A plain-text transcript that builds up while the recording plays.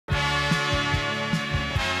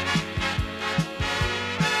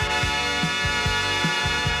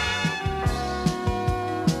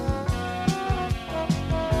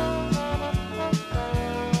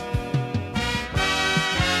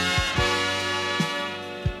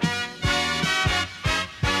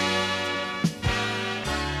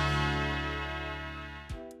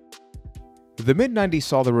The mid-90s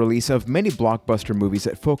saw the release of many blockbuster movies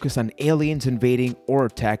that focused on aliens invading or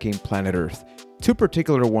attacking planet Earth. Two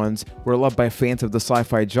particular ones were loved by fans of the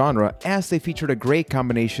sci-fi genre as they featured a great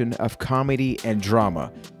combination of comedy and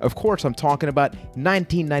drama. Of course, I'm talking about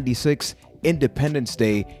 1996 Independence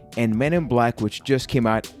Day and Men in Black, which just came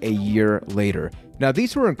out a year later. Now,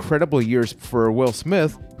 these were incredible years for Will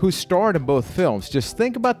Smith, who starred in both films. Just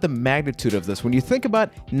think about the magnitude of this. When you think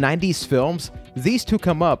about 90s films, these two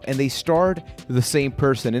come up and they starred the same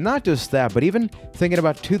person. And not just that, but even thinking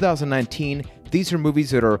about 2019, these are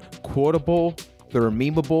movies that are quotable, that are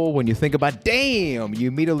memeable. When you think about, damn, you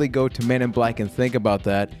immediately go to Men in Black and think about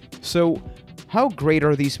that. So how great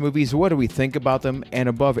are these movies? What do we think about them? And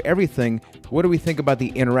above everything, what do we think about the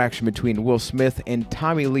interaction between Will Smith and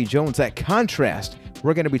Tommy Lee Jones? That contrast.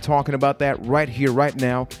 We're going to be talking about that right here, right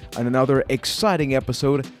now, on another exciting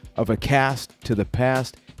episode of A Cast to the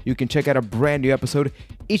Past. You can check out a brand new episode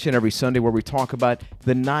each and every Sunday where we talk about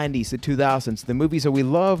the 90s, the 2000s, the movies that we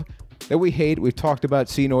love, that we hate. We've talked about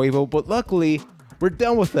See No Evil, but luckily, we're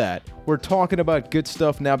done with that. We're talking about good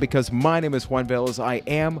stuff now because my name is Juan Velez. I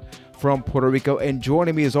am from Puerto Rico, and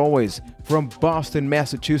joining me as always from Boston,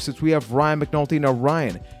 Massachusetts, we have Ryan McNulty. Now,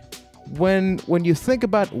 Ryan, when you think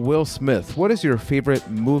about Will Smith, what is your favorite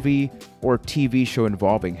movie or TV show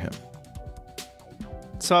involving him?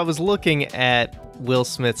 So I was looking at Will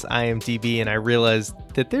Smith's IMDb and I realized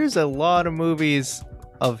that there's a lot of movies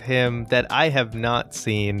of him that I have not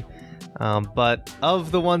seen. But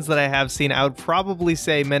of the ones that I have seen, I would probably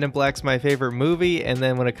say Men in Black's my favorite movie. And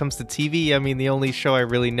then when it comes to TV, I mean, the only show I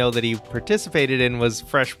really know that he participated in was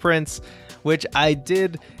Fresh Prince, which I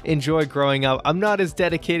did enjoy growing up. I'm not as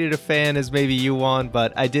dedicated a fan as maybe you, Juan,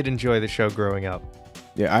 but I did enjoy the show growing up.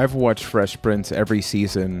 Yeah, I've watched Fresh Prince every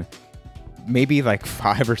season, maybe like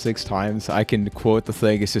 5 or 6 times. I can quote the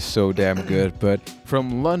thing, it's just so damn good. But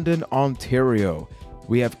from London, Ontario,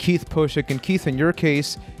 we have Keith Pushik. And Keith, in your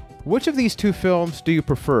case, which of these two films do you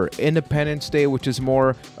prefer? Independence Day, which is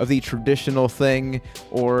more of the traditional thing,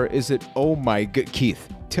 or is it, oh my god,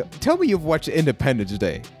 Keith, tell me you've watched Independence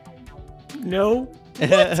Day. No.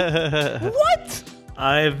 What? What?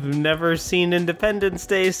 I've never seen Independence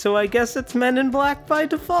Day, so I guess it's Men in Black by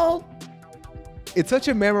default. It's such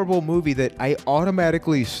a memorable movie that I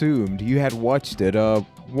automatically assumed you had watched it. Well,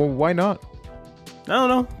 why not? I don't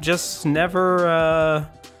know. Just never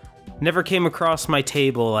came across my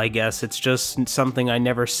table, I guess. It's just something I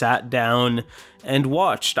never sat down and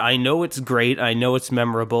watched. I know it's great. I know it's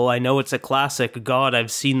memorable. I know it's a classic. God, I've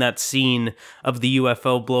seen that scene of the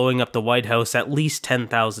UFO blowing up the White House at least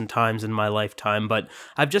 10,000 times in my lifetime, but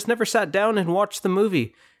I've just never sat down and watched the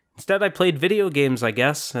movie. Instead, I played video games, I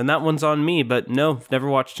guess, and that one's on me, but no, never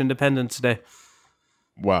watched Independence Day.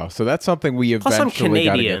 Wow, so that's something we eventually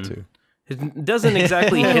got to get to. It doesn't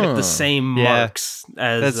exactly hit the same marks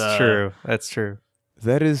as... That's true. That's true.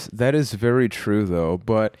 That is very true, though.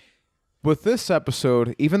 But with this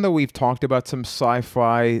episode, even though we've talked about some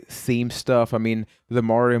sci-fi theme stuff, I mean, the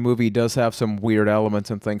Mario movie does have some weird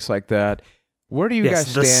elements and things like that. Where do you guys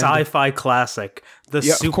stand? The sci-fi classic, the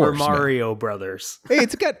Super Mario Brothers. Hey,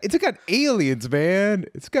 it's got aliens, man.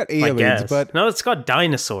 It's got aliens, but no, it's got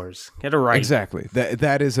dinosaurs. Get it right. Exactly.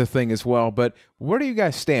 That is a thing as well. But where do you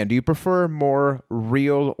guys stand? Do you prefer more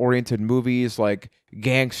real-oriented movies like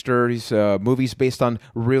gangsters, movies based on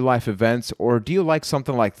real-life events, or do you like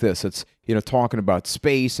something like this? It's talking about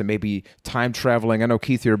space and maybe time traveling. I know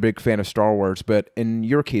Keith, you're a big fan of Star Wars, but in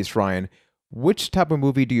your case, Ryan, which type of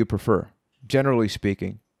movie do you prefer? Generally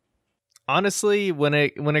speaking. Honestly, when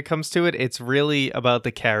it comes to it, it's really about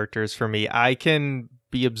the characters for me. I can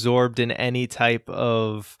be absorbed in any type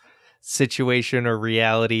of situation or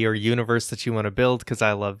reality or universe that you want to build because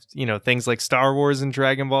I love, things like Star Wars and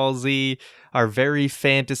Dragon Ball Z are very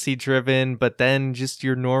fantasy driven, but then just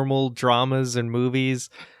your normal dramas and movies,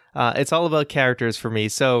 it's all about characters for me.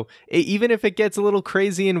 So even if it gets a little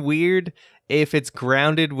crazy and weird, if it's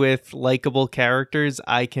grounded with likable characters,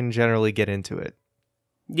 I can generally get into it.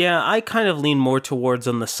 Yeah, I kind of lean more towards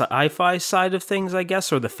on the sci-fi side of things, I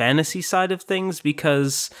guess, or the fantasy side of things,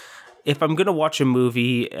 because if I'm going to watch a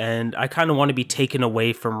movie and I kind of want to be taken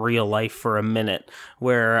away from real life for a minute,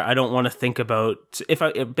 where I don't want to think about, if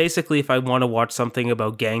I want to watch something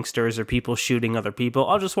about gangsters or people shooting other people,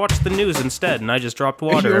 I'll just watch the news instead, and I just dropped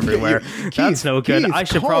water everywhere. Keith, that's no good. Keith, I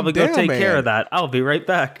should probably go take man. care of that. I'll be right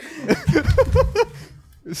back.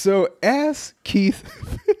 So ask Keith.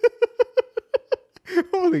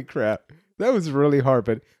 Holy crap. That was really hard,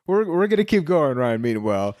 but we're going to keep going, Ryan,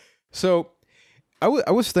 meanwhile. So I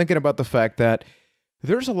was thinking about the fact that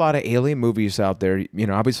there's a lot of alien movies out there.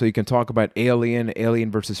 Obviously you can talk about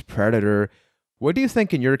Alien versus Predator. What do you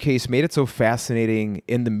think in your case made it so fascinating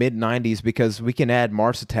in the mid 90s? Because we can add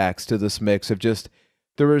Mars Attacks to this mix of just,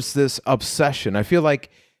 there was this obsession. I feel like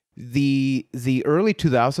the early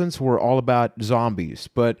 2000s were all about zombies,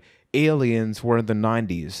 but aliens were in the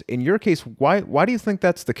 90s. In your case, why do you think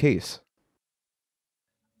that's the case?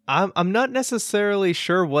 I'm not necessarily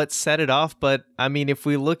sure what set it off, but I mean, if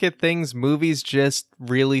we look at things, movies just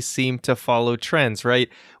really seem to follow trends, right?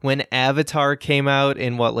 When Avatar came out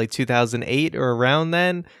in like 2008 or around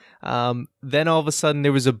then all of a sudden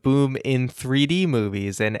there was a boom in 3D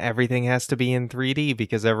movies, and everything has to be in 3D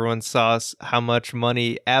because everyone saw how much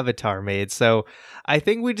money Avatar made. So I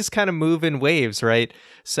think we just kind of move in waves, right?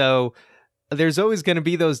 So there's always going to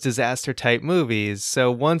be those disaster type movies.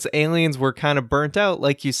 So once aliens were kind of burnt out,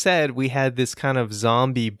 like you said, we had this kind of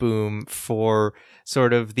zombie boom for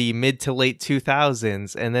sort of the mid to late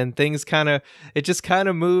 2000s. And then it just kind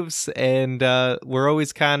of moves, and we're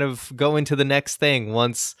always kind of going to the next thing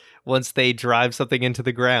once they drive something into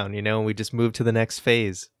the ground, and we just move to the next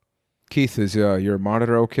phase. Keith, is your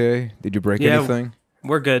monitor okay? Did you break anything?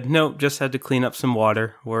 We're good. No, just had to clean up some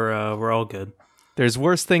water. We're all good. There's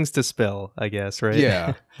worse things to spill, I guess, right?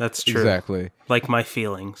 Yeah, that's true. Exactly. Like my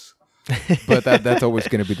feelings. But that's always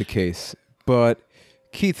going to be the case. But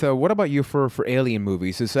Keith, what about you for alien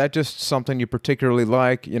movies? Is that just something you particularly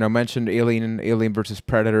like? Mentioned Alien versus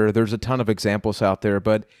Predator. There's a ton of examples out there,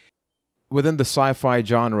 but within the sci-fi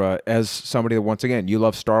genre, as somebody that, once again, you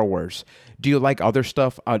love Star Wars, do you like other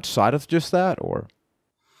stuff outside of just that, or?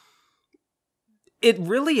 I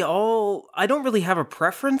don't really have a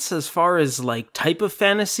preference as far as like type of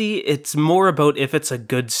fantasy. It's more about if it's a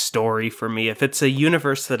good story for me, if it's a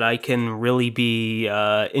universe that I can really be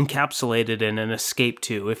encapsulated in and escape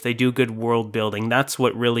to, if they do good world building, that's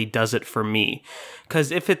what really does it for me.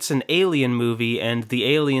 Because if it's an alien movie and the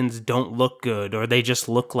aliens don't look good, or they just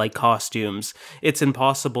look like costumes, it's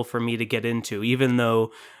impossible for me to get into. Even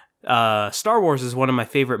though Star Wars is one of my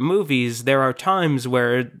favorite movies, there are times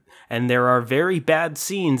where, and there are very bad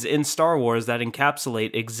scenes in Star Wars that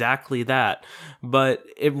encapsulate exactly that. But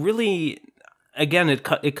it really, again,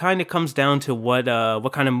 it kind of comes down to what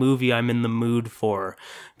kind of movie I'm in the mood for.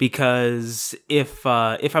 Because if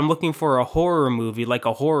I'm looking for a horror movie, like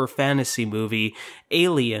a horror fantasy movie,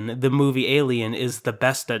 the movie Alien is the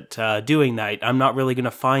best at doing that. I'm not really going to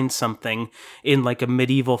find something in like a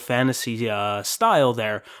medieval fantasy style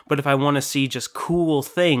there. But if I want to see just cool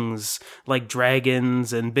things like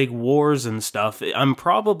dragons and big wars and stuff, I'm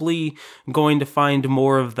probably going to find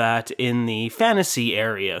more of that in the fantasy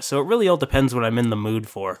area. So it really all depends what I'm in the mood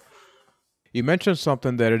for. You mentioned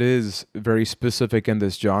something that it is very specific in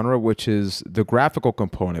this genre, which is the graphical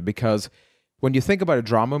component, because when you think about a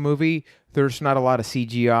drama movie, there's not a lot of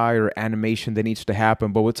CGI or animation that needs to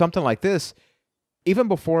happen. But with something like this, even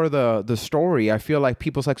before the story, I feel like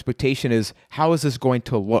people's expectation is, how is this going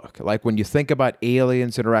to look? Like when you think about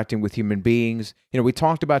aliens interacting with human beings, we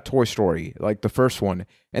talked about Toy Story, like the first one,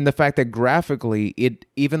 and the fact that graphically,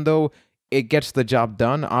 even though it gets the job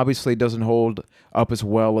done, obviously it doesn't hold up as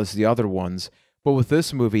well as the other ones. But with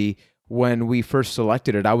this movie, when we first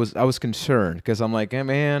selected it, I was concerned, because I'm like, hey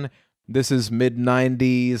man, this is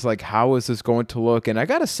mid-90s, like how is this going to look? And I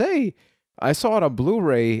gotta say, I saw it on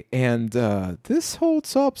Blu-ray, and this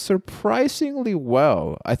holds up surprisingly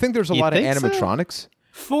well. I think there's a lot of animatronics. So?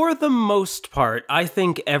 For the most part, I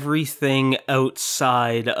think everything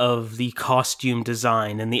outside of the costume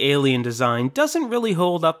design and the alien design doesn't really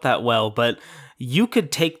hold up that well, but you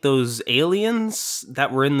could take those aliens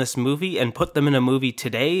that were in this movie and put them in a movie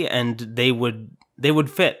today, and they would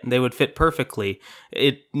fit. They would fit perfectly.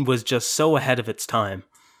 It was just so ahead of its time.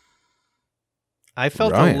 I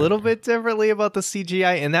felt a little bit differently about the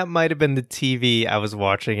CGI, and that might have been the TV I was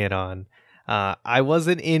watching it on. I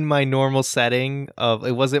wasn't in my normal setting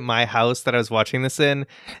it wasn't my house that I was watching this in,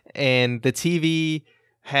 and the TV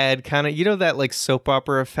had kind of, that like soap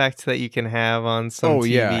opera effect that you can have on some TVs.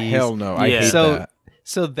 Yeah, hell no. I hate that.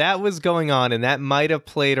 So that was going on, and that might have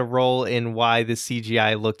played a role in why the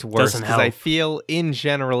CGI looked worse, because I feel in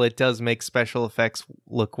general it does make special effects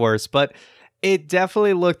look worse, but it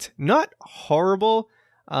definitely looked not horrible.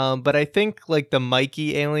 But I think like the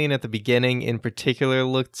Mikey alien at the beginning in particular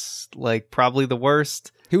looked like probably the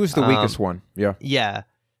worst. He was the weakest one. Yeah. Yeah.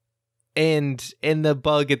 And the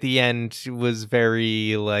bug at the end was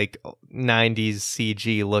very like 90s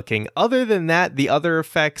CG looking. Other than that, the other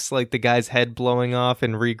effects, like the guy's head blowing off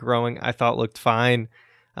and regrowing, I thought looked fine.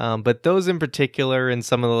 But those in particular, and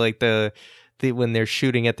some of the when they're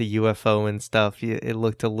shooting at the UFO and stuff, it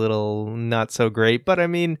looked a little not so great. But I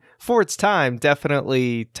mean, for its time,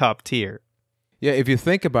 definitely top tier. Yeah, if you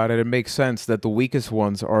think about it, it makes sense that the weakest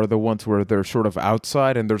ones are the ones where they're sort of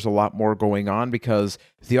outside and there's a lot more going on, because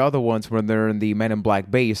the other ones, when they're in the Men in Black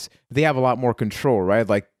base, they have a lot more control, right?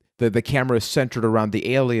 Like the camera is centered around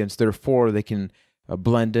the aliens, therefore they can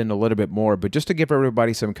blend in a little bit more. But just to give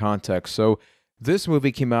everybody some context, so this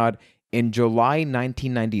movie came out in July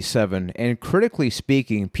 1997, and critically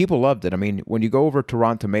speaking, people loved it. I mean, when you go over to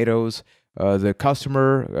Rotten Tomatoes, the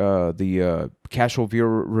casual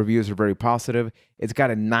viewer reviews are very positive. It's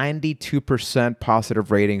got a 92%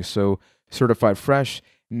 positive rating, so certified fresh.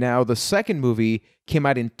 Now, the second movie came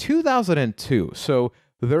out in 2002, so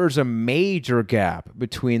there's a major gap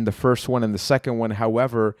between the first one and the second one.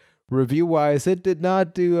 However, review-wise, it did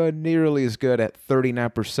not do nearly as good at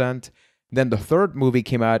 39%. Then the third movie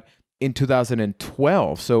came out in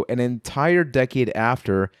 2012, so an entire decade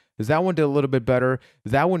after. That one did a little bit better.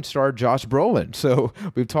 That one starred Josh Brolin. So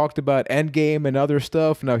we've talked about Endgame and other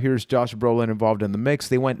stuff. Now here's Josh Brolin involved in the mix.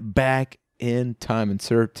 They went back in time.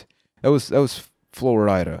 Insert. That was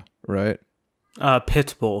Florida, right?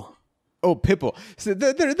 Pitbull. Oh, Pitbull. So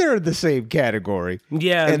they're in the same category.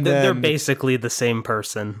 Yeah, and they're basically the same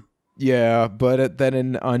person. Yeah, but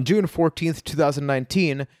then on June 14th,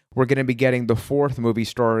 2019, we're going to be getting the fourth movie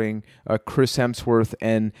starring Chris Hemsworth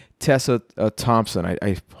and Tessa Thompson.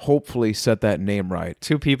 I hopefully said that name right.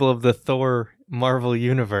 Two people of the Thor Marvel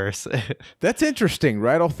universe. That's interesting,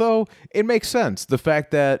 right? Although it makes sense. The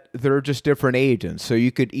fact that they're just different agents. So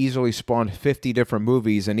you could easily spawn 50 different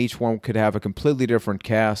movies and each one could have a completely different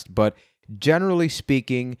cast. But generally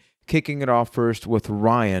speaking, kicking it off first with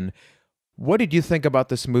Ryan, what did you think about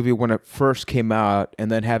this movie when it first came out, and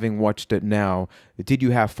then having watched it now? Did you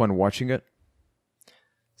have fun watching it?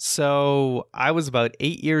 So I was about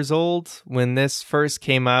 8 years old when this first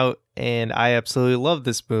came out, and I absolutely loved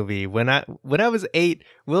this movie. When I was 8,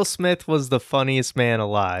 Will Smith was the funniest man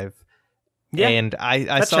alive. Yeah, and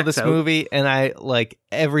I saw this movie, and I like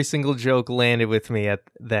every single joke landed with me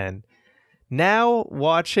then. Now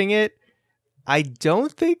watching it, I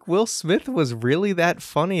don't think Will Smith was really that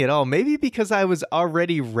funny at all. Maybe because I was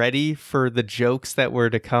already ready for the jokes that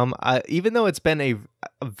were to come. Even though it's been a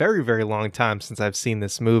very, very long time since I've seen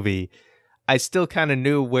this movie, I still kind of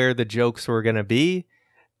knew where the jokes were going to be.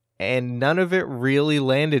 And none of it really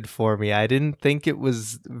landed for me. I didn't think it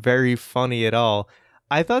was very funny at all.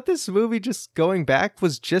 I thought this movie, just going back,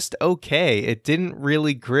 was just okay. It didn't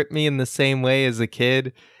really grip me in the same way as a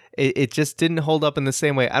kid. It just didn't hold up in the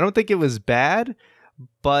same way. I don't think it was bad,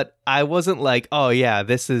 but I wasn't like, oh yeah,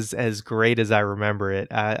 this is as great as I remember it.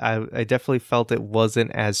 I definitely felt it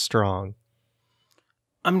wasn't as strong.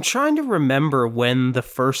 I'm trying to remember when the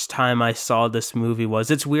first time I saw this movie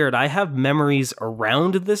was. It's weird. I have memories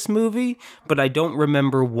around this movie, but I don't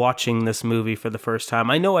remember watching this movie for the first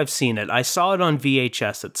time. I know I've seen it. I saw it on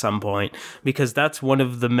VHS at some point because that's one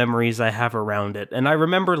of the memories I have around it. And I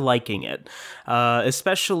remember liking it,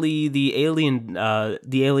 especially the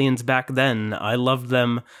aliens back then. I loved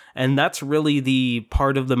them. And that's really the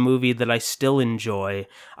part of the movie that I still enjoy.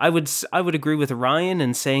 I would agree with Ryan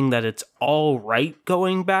in saying that it's all right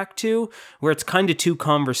going back to, where it's kind of two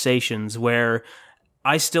conversations where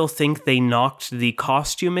I still think they knocked the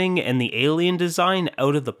costuming and the alien design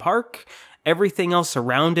out of the park. Everything else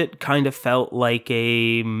around it kind of felt like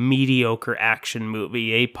a mediocre action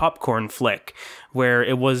movie, a popcorn flick, where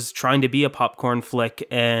it was trying to be a popcorn flick,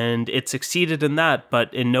 and it succeeded in that,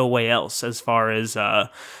 but in no way else, as far as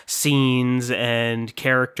scenes and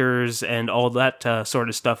characters and all that sort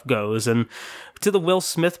of stuff goes. And to the Will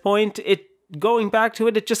Smith point, going back to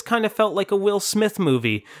it, it just kind of felt like a Will Smith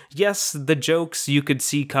movie. Yes, the jokes you could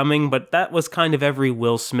see coming, but that was kind of every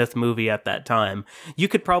Will Smith movie at that time. You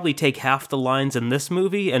could probably take half the lines in this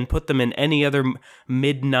movie and put them in any other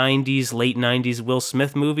mid-90s, late 90s Will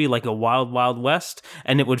Smith movie, like a Wild Wild West,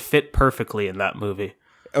 and it would fit perfectly in that movie.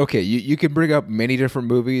 Okay, you can bring up many different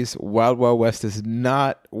movies. Wild Wild West is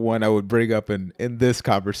not one I would bring up in this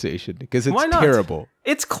conversation, because it's terrible.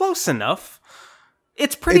 It's close enough.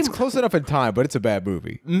 It's close enough in time, but it's a bad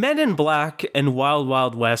movie. Men in Black and Wild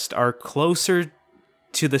Wild West are closer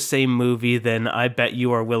to the same movie than I bet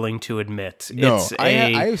you are willing to admit. No,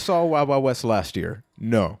 I saw Wild Wild West last year.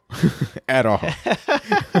 No, at all.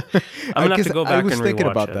 I'm gonna have to go back and rewatch it. I was thinking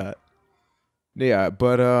about that. Yeah,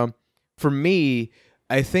 but for me,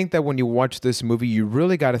 I think that when you watch this movie, you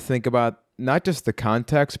really got to think about not just the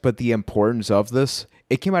context, but the importance of this.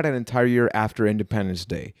 It came out an entire year after Independence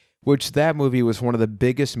Day, which that movie was one of the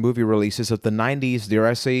biggest movie releases of the 90s, dare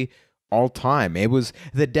I say, all time. It was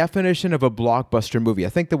the definition of a blockbuster movie. I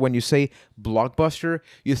think that when you say blockbuster,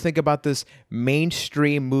 you think about this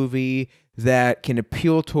mainstream movie that can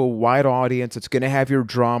appeal to a wide audience. It's going to have your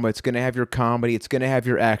drama. It's going to have your comedy. It's going to have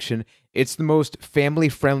your action. It's the most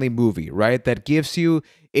family-friendly movie, right? That gives you,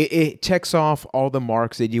 it checks off all the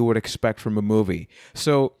marks that you would expect from a movie.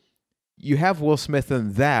 So you have Will Smith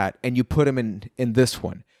in that, and you put him in this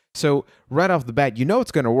one. So right off the bat, you know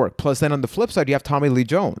it's going to work. Plus, then on the flip side, you have Tommy Lee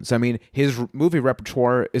Jones. I mean, his movie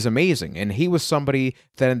repertoire is amazing. And he was somebody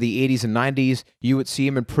that in the 80s and 90s, you would see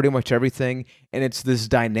him in pretty much everything. And it's this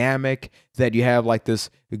dynamic that you have like this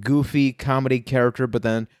goofy comedy character, but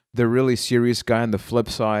then the really serious guy on the flip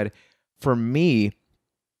side. For me,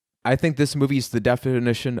 I think this movie is the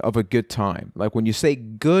definition of a good time. Like when you say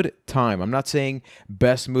good time, I'm not saying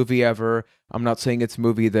best movie ever. I'm not saying it's a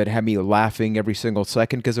movie that had me laughing every single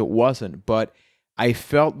second, because it wasn't. But I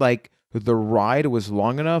felt like the ride was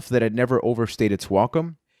long enough that it never overstayed its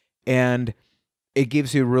welcome. And it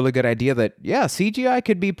gives you a really good idea that, yeah, CGI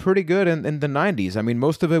could be pretty good in the 90s. I mean,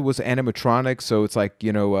 most of it was animatronic, so it's like,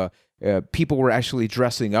 you know, people were actually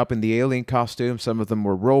dressing up in the alien costume. Some of them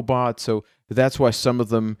were robots, so that's why some of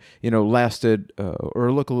them, you know, lasted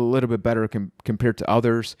or look a little bit better compared to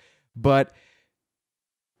others. But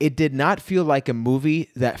it did not feel like a movie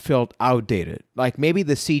that felt outdated. Like maybe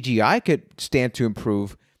the CGI could stand to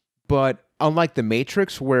improve, but unlike The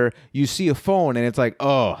Matrix, where you see a phone and it's like,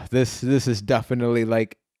 oh, this is definitely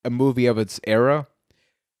like a movie of its era,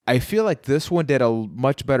 I feel like this one did a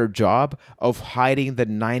much better job of hiding the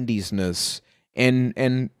 90s-ness,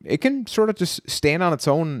 and it can sort of just stand on its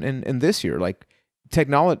own in this year. Like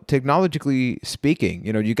technologically speaking,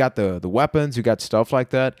 you know, you got the weapons, you got stuff like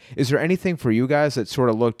that. Is there anything for you guys that sort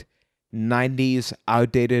of looked 90s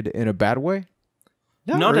outdated in a bad way?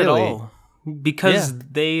 Not really. at all. Because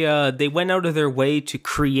they went out of their way to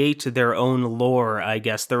create their own lore, I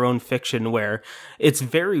guess, their own fiction, where it's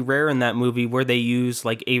very rare in that movie where they use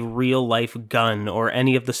like a real life gun or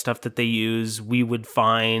any of the stuff that they use we would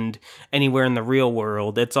find anywhere in the real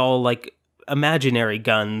world. It's all like imaginary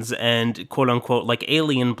guns and quote unquote like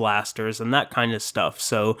alien blasters and that kind of stuff.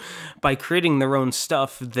 So by creating their own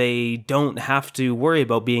stuff, they don't have to worry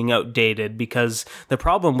about being outdated, because the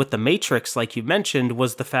problem with The Matrix, like you mentioned,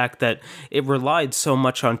 was the fact that it relied so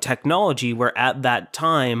much on technology where at that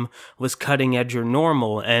time was cutting edge or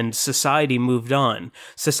normal, and society moved on.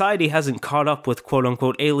 Society hasn't caught up with quote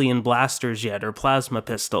unquote alien blasters yet, or plasma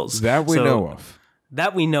pistols. That we know of.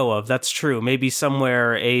 That we know of, that's true. Maybe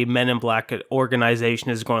somewhere a Men in Black organization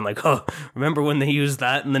is going like, oh, remember when they used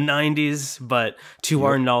that in the 90s? But to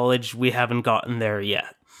our knowledge, we haven't gotten there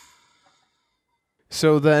yet.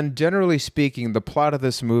 So then, generally speaking, the plot of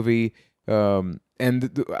this movie,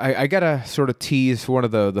 I gotta sort of tease one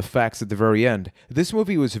of the facts at the very end. This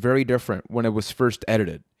movie was very different when it was first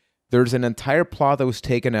edited. There's an entire plot that was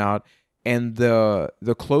taken out, and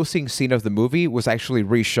the closing scene of the movie was actually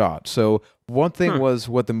reshot. So one thing was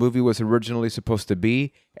what the movie was originally supposed to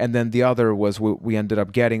be, and then the other was what we ended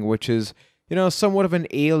up getting, which is, you know, somewhat of an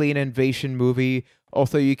alien invasion movie.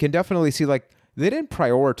 Although you can definitely see, like, they didn't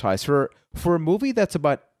prioritize for a movie that's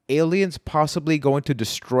about aliens possibly going to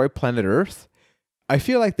destroy planet Earth. I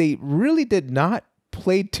feel like they really did not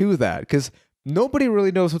play to that, because nobody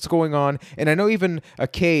really knows what's going on. And I know even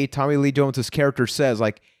Tommy Lee Jones's character says,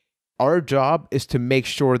 like, our job is to make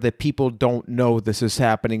sure that people don't know this is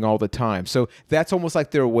happening all the time. So that's almost like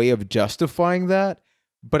their way of justifying that.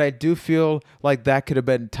 But I do feel like that could have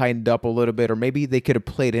been tightened up a little bit, or maybe they could have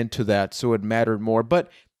played into that so it mattered more. But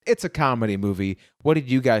it's a comedy movie. What did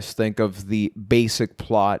you guys think of the basic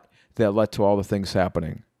plot that led to all the things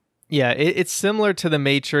happening? Yeah, it's similar to The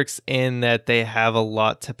Matrix in that they have a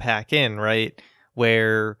lot to pack in, right?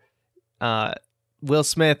 Where Will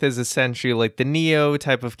Smith is essentially like the Neo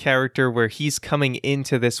type of character, where he's coming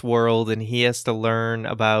into this world and he has to learn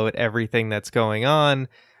about everything that's going on.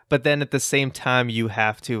 But then at the same time, you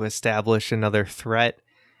have to establish another threat.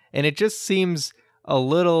 And it just seems a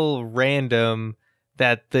little random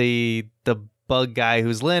that the bug guy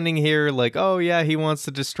who's landing here, like, oh yeah, he wants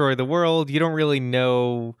to destroy the world. You don't really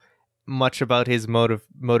know much about his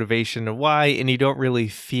motivation and why, and you don't really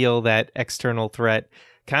feel that external threat.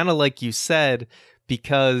 Kind of like you said,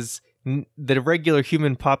 because the regular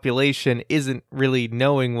human population isn't really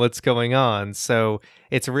knowing what's going on. So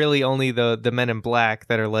it's really only the Men in Black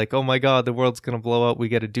that are like, oh my God, the world's going to blow up. We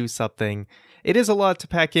got to do something. It is a lot to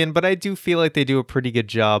pack in, but I do feel like they do a pretty good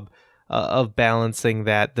job of balancing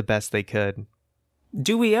that the best they could.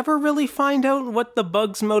 Do we ever really find out what the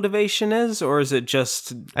bug's motivation is, or is it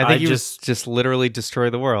just... I think he just literally destroy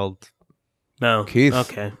the world. No. Keith.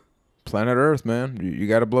 Okay. Planet Earth, man. You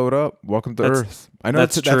got to blow it up. Welcome to Earth. I know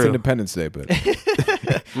that's true. Independence Day, but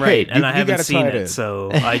Right, and I you haven't gotta seen tie it, in. so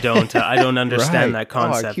I don't understand that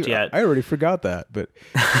concept yet. I already forgot that, but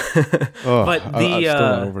But I'm still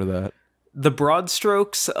not over that. the broad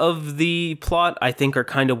strokes of the plot, I think, are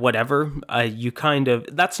kind of whatever.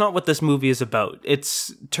 That's not what this movie is about.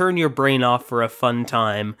 It's turn your brain off for a fun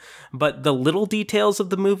time. But the little details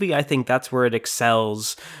of the movie, I think that's where it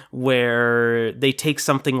excels, where they take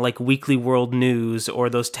something like Weekly World News or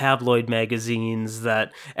those tabloid magazines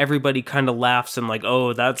that everybody kind of laughs and like,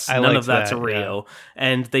 oh, none of that's real. Yeah.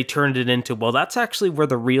 And they turned it into, well, that's actually where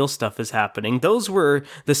the real stuff is happening. Those were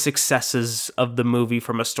the successes of the movie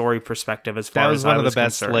from a story perspective. As far as I was concerned. That was one of the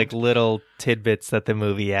best like little tidbits that the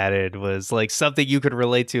movie added, was like something you could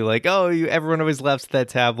relate to, like, oh, everyone always laughs at that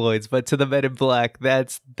tabloids, but to the Men in Black,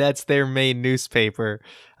 that's their main newspaper.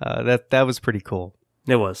 That was pretty cool.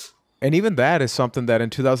 It was. And even that is something that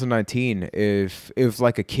in 2019, if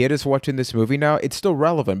like a kid is watching this movie now, it's still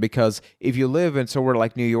relevant, because if you live in somewhere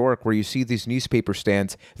like New York where you see these newspaper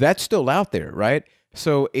stands, that's still out there, right?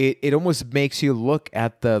 So it almost makes you look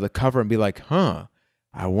at the cover and be like, huh,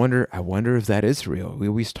 I wonder if that is real. We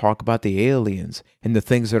always talk about the aliens and the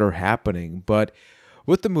things that are happening, but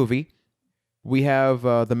with the movie, we have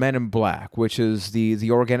the Men in Black, which is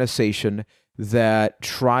the organization that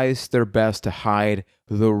tries their best to hide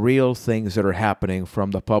the real things that are happening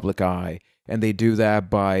from the public eye, and they do that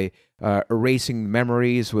by erasing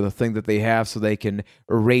memories with a thing that they have, so they can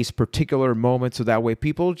erase particular moments, so that way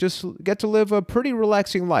people just get to live a pretty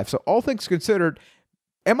relaxing life. So all things considered,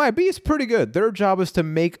 MIB is pretty good. Their job is to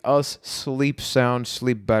make us sleep sound,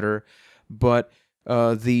 sleep better. But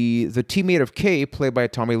the teammate of K, played by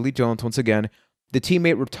Tommy Lee Jones, once again, the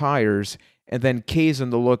teammate retires, and then K's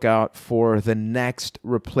on the lookout for the next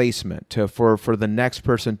replacement, for the next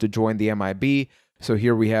person to join the MIB. So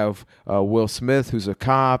here we have Will Smith, who's a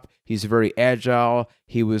cop. He's very agile.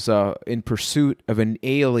 He was in pursuit of an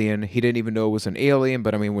alien. He didn't even know it was an alien,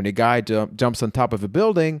 but I mean, when a guy jumps on top of a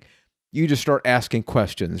building, you just start asking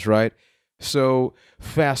questions, right? So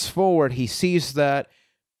fast forward, he sees that,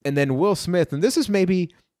 and then Will Smith, and this is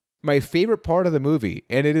maybe my favorite part of the movie,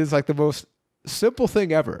 and it is like the most simple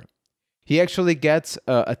thing ever. He actually gets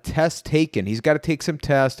a test taken. He's got to take some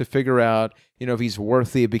tests to figure out, if he's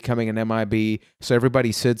worthy of becoming an MIB. So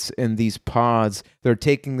everybody sits in these pods. They're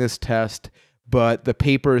taking this test, but the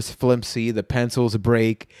paper is flimsy, the pencils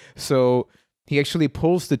break. So he actually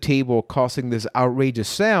pulls the table, causing this outrageous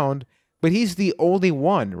sound. But he's the only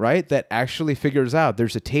one, right, that actually figures out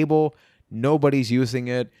there's a table, nobody's using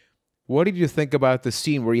it. What did you think about the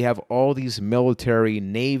scene where you have all these military,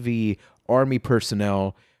 Navy, Army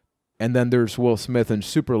personnel, and then there's Will Smith in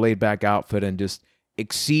super laid-back outfit and just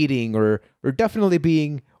exceeding or definitely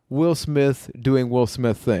being Will Smith doing Will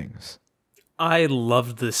Smith things? I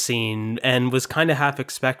loved the scene and was kind of half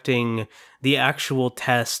expecting the actual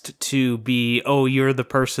test to be, oh, you're the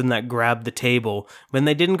person that grabbed the table. When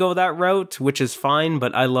they didn't go that route, which is fine,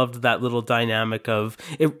 but I loved that little dynamic of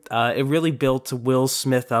it. It really built Will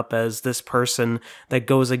Smith up as this person that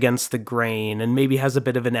goes against the grain and maybe has a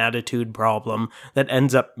bit of an attitude problem that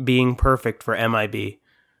ends up being perfect for MIB.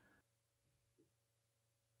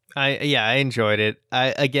 I enjoyed it.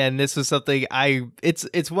 This was something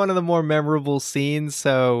it's one of the more memorable scenes,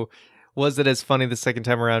 so was it as funny the second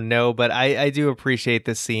time around? No, but I do appreciate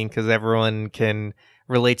this scene because everyone can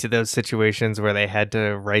relate to those situations where they had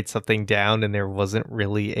to write something down and there wasn't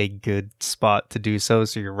really a good spot to do so.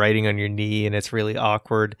 So you're writing on your knee and it's really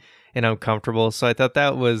awkward and uncomfortable. So I thought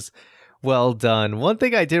that was well done. One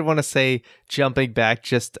thing I did want to say, jumping back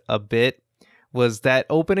just a bit, was that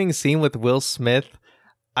opening scene with Will Smith.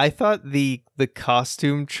 I thought the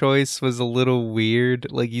costume choice was a little weird.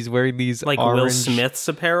 Like he's wearing these like orange... Will Smith's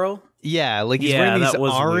apparel. Yeah, like he's wearing these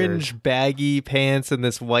orange weird baggy pants and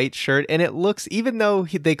this white shirt, and it looks, even though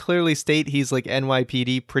they clearly state he's like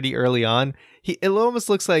NYPD pretty early on, it almost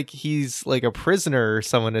looks like he's like a prisoner or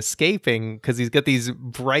someone escaping because he's got these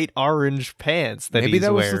bright orange pants that maybe he's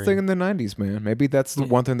that was wearing. The thing in the 90s, man. Maybe that's the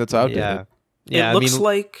one thing that's outdated. Yeah, it looks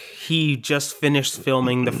like he just finished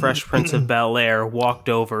filming The Fresh Prince of Bel-Air, walked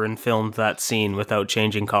over and filmed that scene without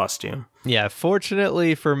changing costume. Yeah,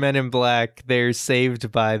 fortunately for Men in Black, they're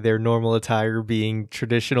saved by their normal attire being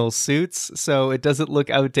traditional suits, so it doesn't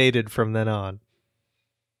look outdated from then on.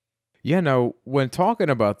 Yeah, now, when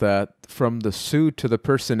talking about that, from the suit to the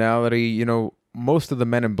personality, most of the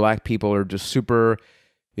Men in Black people are just super,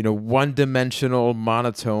 one-dimensional,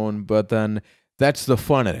 monotone, but then that's the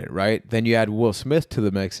fun in it, right? Then you add Will Smith to the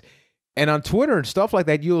mix. And on Twitter and stuff like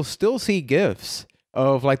that, you'll still see GIFs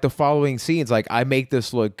of like the following scenes, like I make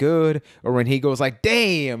this look good, or when he goes like,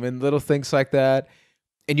 damn, and little things like that.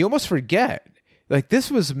 And you almost forget Like,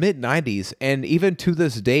 this was mid-90s, and even to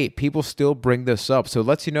this day, people still bring this up. So it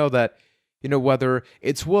lets you know that, whether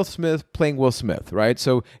it's Will Smith playing Will Smith, right?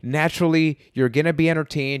 So naturally, you're going to be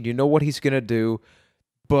entertained. You know what he's going to do.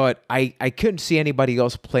 But I couldn't see anybody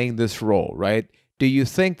else playing this role, right? Do you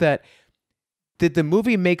think that, did the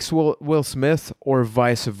movie makes Will Smith or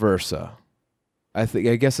vice versa? I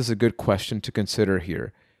guess it's a good question to consider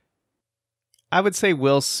here. I would say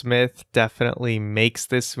Will Smith definitely makes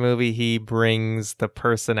this movie. He brings the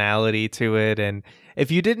personality to it. And if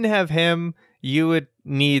you didn't have him, you would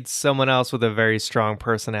need someone else with a very strong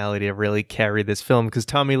personality to really carry this film. Because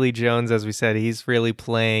Tommy Lee Jones, as we said, he's really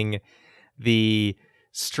playing the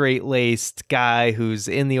straight-laced guy who's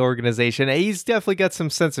in the organization. He's definitely got some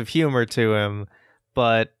sense of humor to him,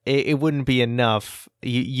 but it wouldn't be enough.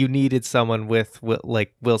 You needed someone with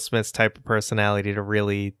like Will Smith's type of personality to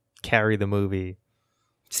really carry the movie.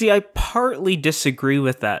 See, I partly disagree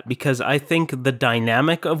with that because I think the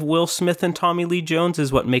dynamic of Will Smith and Tommy Lee Jones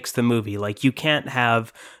is what makes the movie. Like, you can't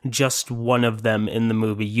have just one of them in the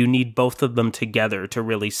movie. You need both of them together to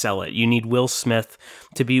really sell it. You need Will Smith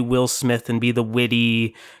to be Will Smith and be the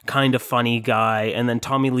witty, kind of funny guy, and then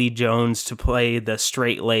Tommy Lee Jones to play the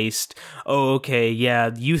straight-laced, oh, okay, yeah,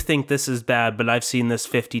 you think this is bad, but I've seen this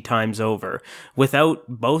 50 times over. Without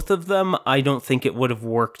both of them, I don't think it would have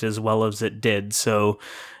worked as well as it did, so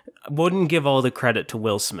I wouldn't give all the credit to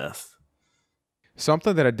Will Smith.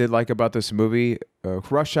 Something that I did like about this movie,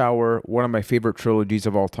 Rush Hour, one of my favorite trilogies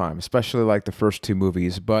of all time, especially like the first two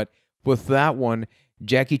movies. But with that one,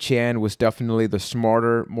 Jackie Chan was definitely the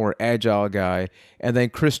smarter, more agile guy. And then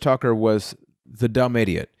Chris Tucker was the dumb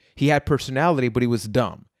idiot. He had personality, but he was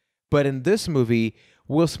dumb. But in this movie,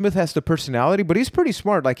 Will Smith has the personality, but he's pretty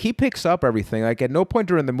smart. Like, he picks up everything. Like, at no point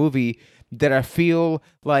during the movie that I feel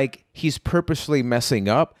like he's purposely messing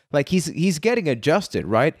up. Like, he's getting adjusted,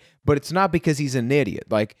 right? But it's not because he's an idiot.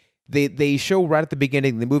 Like, they show right at the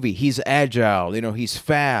beginning of the movie, he's agile, he's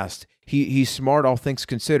fast, he's smart, all things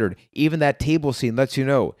considered. Even that table scene lets you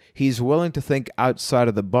know he's willing to think outside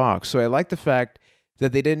of the box. So I like the fact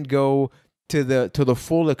that they didn't go to the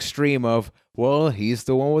full extreme of, well, he's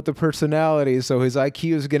the one with the personality, so his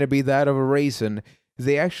IQ is going to be that of a raisin.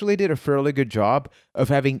 They actually did a fairly good job of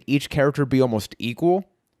having each character be almost equal,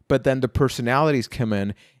 but then the personalities come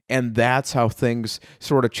in, and that's how things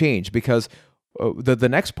sort of change. Because the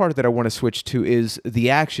next part that I want to switch to is the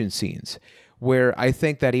action scenes, where I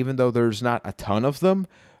think that even though there's not a ton of them,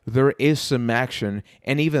 there is some action,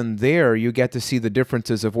 and even there you get to see the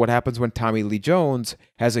differences of what happens when Tommy Lee Jones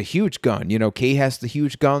has a huge gun. Kay has the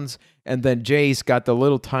huge guns, and then Jay's got the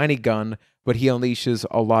little tiny gun, but he unleashes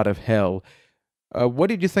a lot of hell. What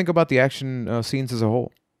did you think about the action scenes as a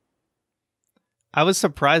whole? I was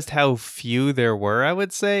surprised how few there were, I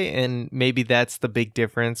would say, and maybe that's the big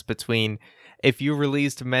difference between if you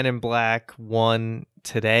released Men in Black 1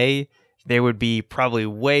 today, there would be probably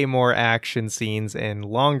way more action scenes and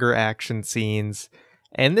longer action scenes.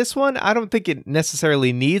 And this one, I don't think it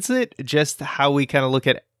necessarily needs it, just how we kind of look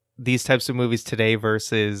at these types of movies today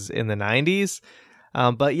versus in the 90s.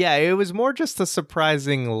 But yeah, it was more just a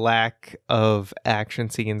surprising lack of action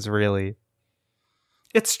scenes, really.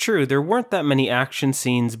 It's true, there weren't that many action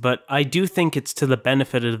scenes, but I do think it's to the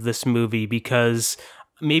benefit of this movie because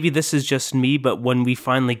maybe this is just me, but when we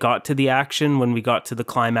finally got to the action, when we got to the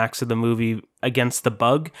climax of the movie against the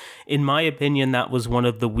bug, in my opinion, that was one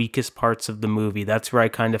of the weakest parts of the movie. That's where I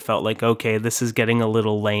kind of felt like, okay, this is getting a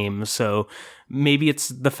little lame. So maybe it's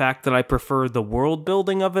the fact that I prefer the world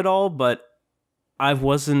building of it all, but I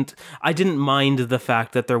didn't mind the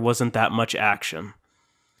fact that there wasn't that much action.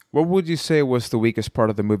 What would you say was the weakest part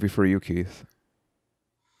of the movie for you, Keith?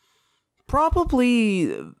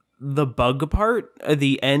 Probably the bug part,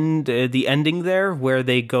 the ending there, where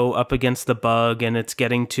they go up against the bug, and it's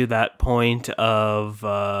getting to the point of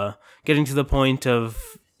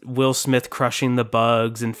Will Smith crushing the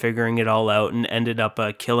bugs and figuring it all out, and ended up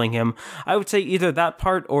killing him. I would say either that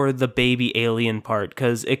part or the baby alien part,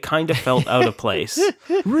 because it kind of felt out of place.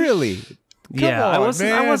 Really? Yeah, on,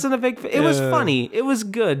 I wasn't a big fan. It was funny. It was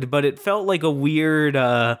good, but it felt like a weird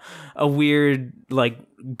like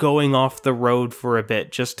going off the road for a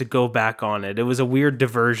bit just to go back on it. It was a weird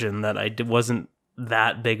diversion that I wasn't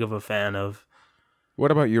that big of a fan of.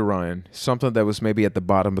 What about you, Ryan? Something that was maybe at the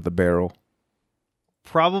bottom of the barrel?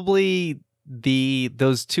 Probably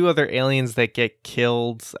those two other aliens that get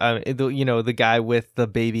killed. The guy with the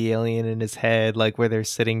baby alien in his head, like where they're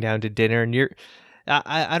sitting down to dinner, and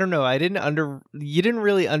I don't know. You didn't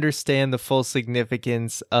really understand the full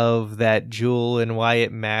significance of that jewel and why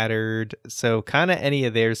it mattered. So kind of any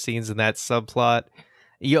of their scenes in that subplot,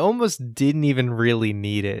 you almost didn't even really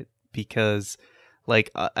need it, because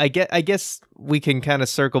Like I guess we can kind of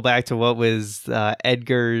circle back to what was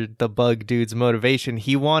Edgar the Bug Dude's motivation.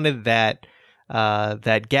 He wanted that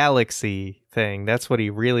that galaxy thing. That's what he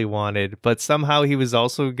really wanted. But somehow he was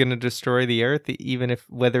also going to destroy the Earth, even if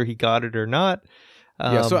whether he got it or not.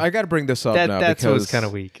 Yeah, so I got to bring this up now that's because what's kind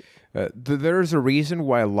of weak. There's a reason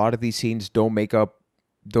why a lot of these scenes don't make a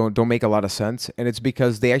lot of sense, and it's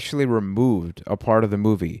because they actually removed a part of the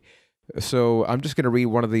movie. So I'm just going to read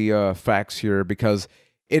one of the facts here because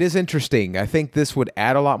it is interesting. I think this would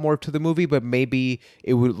add a lot more to the movie, but maybe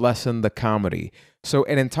it would lessen the comedy. So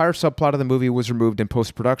an entire subplot of the movie was removed in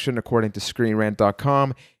post-production, according to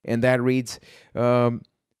ScreenRant.com, and that reads,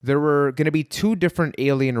 there were going to be 2 different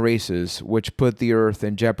alien races, which put the Earth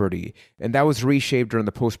in jeopardy, and that was reshaped during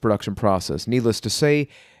the post-production process. Needless to say,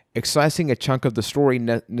 excising a chunk of the story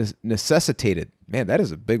necessitated, man, that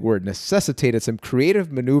is a big word, necessitated some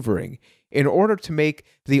creative maneuvering in order to make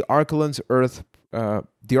the Arkelan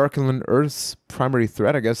Earth's primary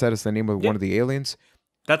threat. I guess that is the name of one of the aliens.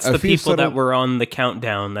 That's the people that were on the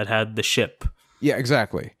countdown that had the ship. Yeah,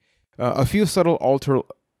 exactly. A few subtle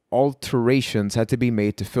alterations had to be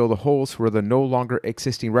made to fill the holes where the no longer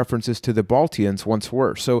existing references to the Baltians once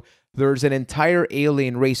were. So there's an entire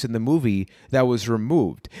alien race in the movie that was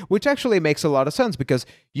removed, which actually makes a lot of sense because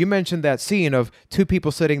you mentioned that scene of 2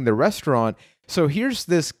 people sitting in the restaurant. So here's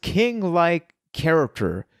this king-like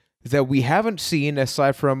character that we haven't seen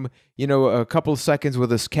aside from, a couple of seconds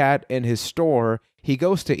with his cat in his store. He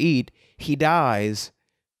goes to eat, he dies.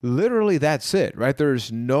 Literally, that's it, right?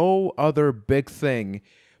 There's no other big thing.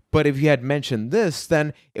 But if you had mentioned this,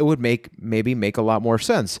 then it would maybe make a lot more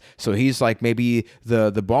sense. So he's like maybe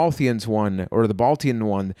the Baltians one or the Baltian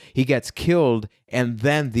one. He gets killed, and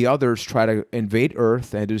then the others try to invade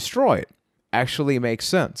Earth and destroy it. Actually makes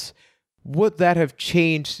sense. Would that have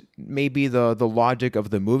changed maybe the logic of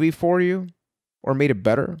the movie for you, or made it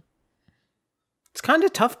better? It's kind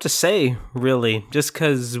of tough to say, really, just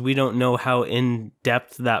because we don't know how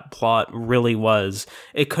in-depth that plot really was.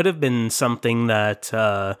 It could have been something that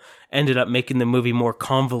ended up making the movie more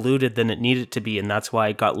convoluted than it needed to be, and that's why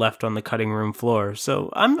it got left on the cutting room floor. So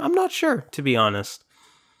I'm not sure, to be honest.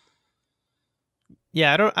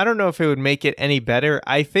 Yeah, I don't know if it would make it any better.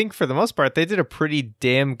 I think for the most part they did a pretty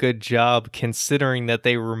damn good job considering that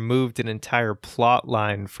they removed an entire plot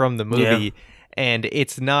line from the movie, and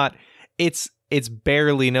it's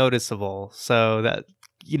barely noticeable. So that,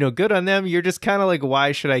 good on them. You're just kind of like,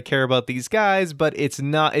 why should I care about these guys? But it's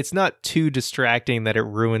not too distracting that it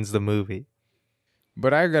ruins the movie.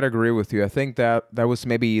 But I gotta agree with you. I think that was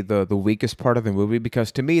maybe the weakest part of the movie,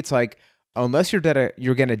 because to me it's like, unless you're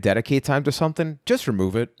gonna dedicate time to something, just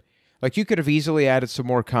remove it. Like, you could have easily added some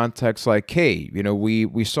more context, like, hey,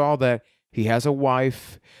 we saw that he has a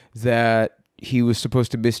wife, that he was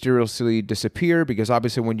supposed to mysteriously disappear, because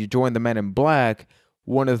obviously when you join the Men in Black,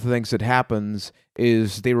 one of the things that happens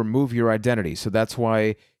is they remove your identity. So that's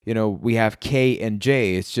why, we have K and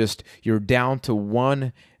J. It's just you're down to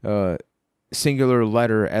one singular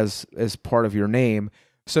letter as part of your name.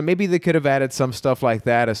 So maybe they could have added some stuff like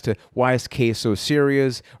that as to why is K so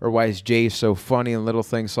serious, or why is J so funny, and little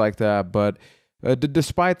things like that. But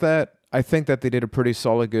despite that, I think that they did a pretty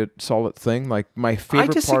solid thing. Like, my favorite part.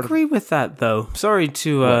 I disagree with that, though. Sorry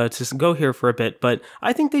to go here for a bit, but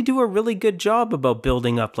I think they do a really good job about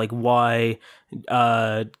building up like why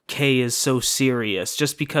K is so serious,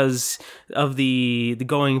 just because of the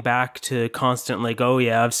going back to constant like, oh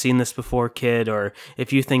yeah, I've seen this before, kid, or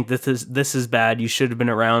if you think this is bad, you should have been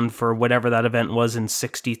around for whatever that event was in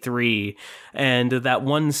 '63. And that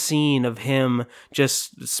one scene of him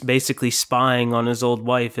just basically spying on his old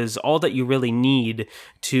wife is all that you really need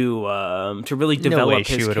to really develop his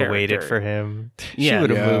character. She would have waited for him. She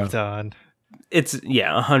would have moved on. It's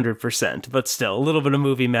 100%, but still a little bit of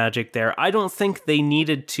movie magic there. I don't think they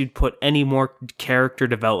needed to put any more character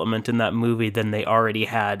development in that movie than they already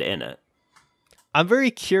had in it. I'm very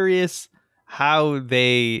curious how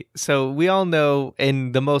so we all know,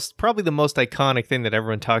 and probably the most iconic thing that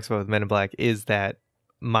everyone talks about with Men in Black is that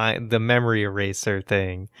the memory eraser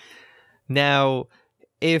thing. Now,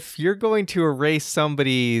 if you're going to erase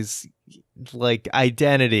somebody's like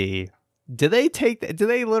identity, do they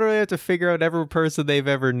literally have to figure out every person they've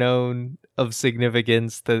ever known of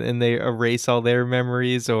significance, and they erase all their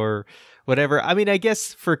memories or whatever? I mean, I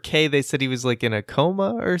guess for K, they said he was like in a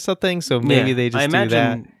coma or something, so maybe they just do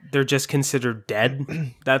that. They're just considered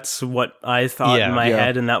dead. That's what I thought in my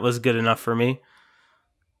head, and that was good enough for me.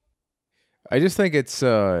 I just think it's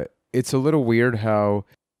a little weird how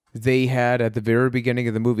they had at the very beginning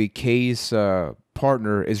of the movie, K's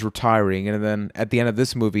partner is retiring, and then at the end of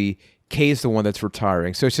this movie, K is the one that's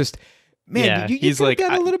retiring. So it's just, man, yeah, you he's could have like,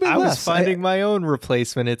 done a little bit I less. was finding my own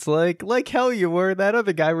replacement. It's like hell you were. That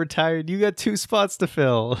other guy retired. You got 2 spots to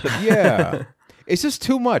fill. Yeah. It's just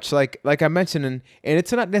too much. Like I mentioned, and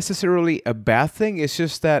it's not necessarily a bad thing. It's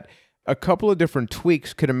just that a couple of different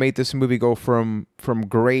tweaks could have made this movie go from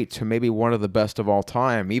great to maybe one of the best of all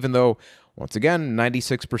time, even though, once again,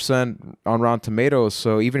 96% on Rotten Tomatoes.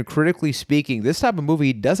 So even critically speaking, this type of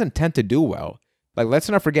movie doesn't tend to do well. Like, let's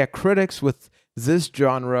not forget, critics with this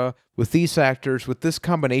genre, with these actors, with this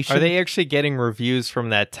combination. Are they actually getting reviews from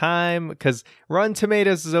that time? Because Rotten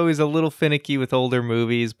Tomatoes is always a little finicky with older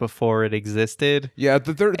movies before it existed. Yeah,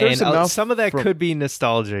 there's and enough. Some of that could be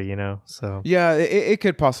nostalgia, you know. So yeah, it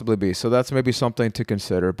could possibly be. So that's maybe something to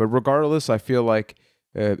consider. But regardless, I feel like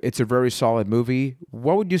it's a very solid movie.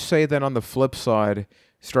 What would you say then on the flip side,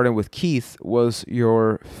 starting with Keith, was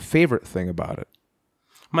your favorite thing about it?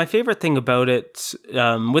 My favorite thing about it,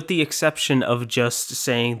 with the exception of just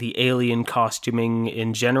saying the alien costuming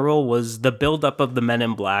in general, was the buildup of the Men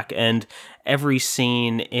in Black and every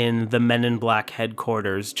scene in the Men in Black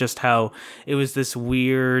headquarters. Just how it was this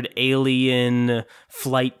weird alien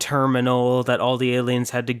flight terminal that all the aliens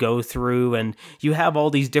had to go through, and you have all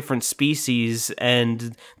these different species,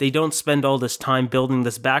 and they don't spend all this time building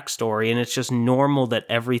this backstory, and it's just normal that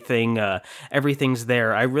everything's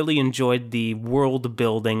there. I really enjoyed the world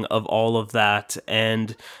building of all of that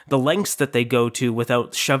and the lengths that they go to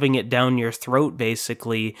without shoving it down your throat,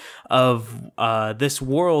 basically, of this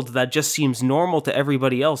world that just seems normal to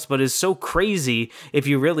everybody else, but is so crazy if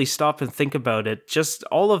you really stop and think about it. Just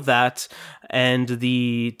all of that and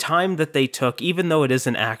the time that they took, even though it is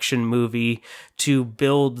an action movie, to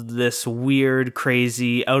build this weird,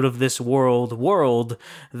 crazy, out of this world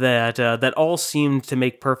that all seemed to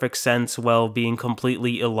make perfect sense while being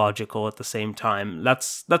completely illogical at the same time.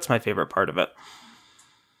 That's my favorite part of it.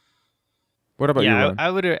 What about you, Ryan? I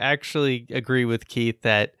would actually agree with Keith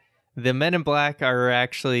that the Men in Black are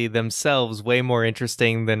actually themselves way more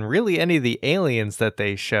interesting than really any of the aliens that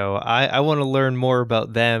they show. I want to learn more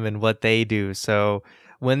about them and what they do. So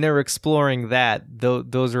when they're exploring that,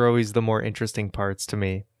 those are always the more interesting parts to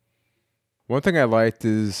me. One thing I liked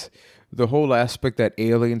is the whole aspect that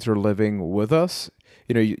aliens are living with us.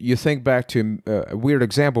 You know, you think back to a weird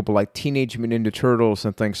example, but like Teenage Mutant Ninja Turtles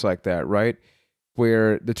and things like that, right?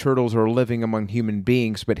 Where the turtles are living among human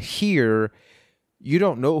beings, but here you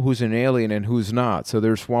don't know who's an alien and who's not. So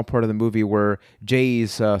there's one part of the movie where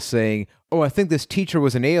Jay's saying, oh, I think this teacher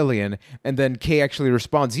was an alien. And then Kay actually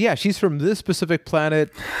responds, yeah, she's from this specific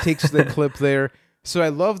planet, takes the clip there. So I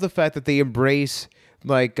love the fact that they embrace,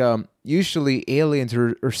 like, usually aliens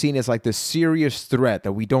are seen as like this serious threat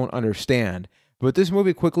that we don't understand. But this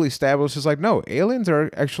movie quickly establishes, like, no, aliens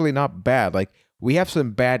are actually not bad. Like, we have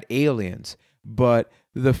some bad aliens, but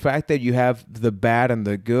the fact that you have the bad and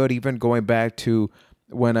the good, even going back to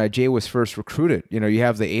when Jay was first recruited, you know, you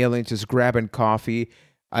have the aliens just grabbing coffee.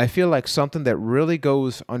 I feel like something that really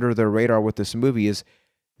goes under the radar with this movie is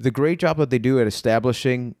the great job that they do at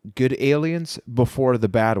establishing good aliens before the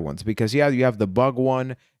bad ones. Because, yeah, you have the bug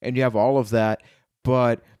one and you have all of that,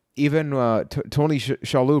 but even Tony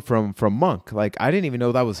Shalhoub from Monk, like, I didn't even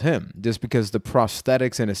know that was him, just because the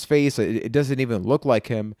prosthetics in his face, it doesn't even look like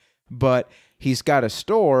him. But he's got a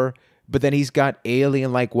store, but then he's got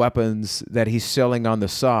alien-like weapons that he's selling on the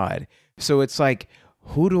side. So it's like,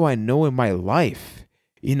 who do I know in my life,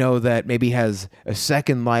 you know, that maybe has a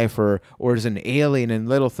second life or is an alien and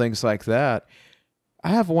little things like that? I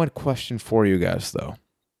have one question for you guys, though.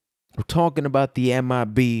 We're talking about the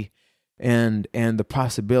MIB and the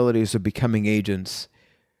possibilities of becoming agents.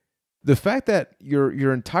 The fact that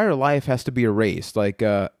your entire life has to be erased, like,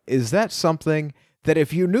 is that something that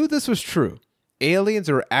if you knew this was true, aliens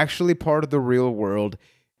are actually part of the real world,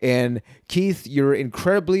 and Keith, you're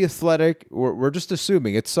incredibly athletic, we're just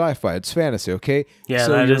assuming it's sci-fi, it's fantasy, okay? Yeah,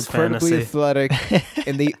 so that you're is incredibly fantasy. athletic,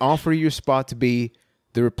 and they offer you a spot to be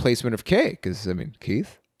the replacement of Kay, because, I mean,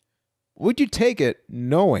 Keith, would you take it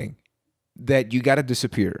knowing that you got to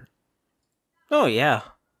disappear? Oh, yeah.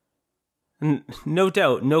 No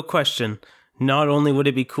doubt, no question. Not only would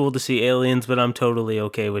it be cool to see aliens, but I'm totally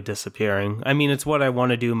okay with disappearing. I mean, it's what I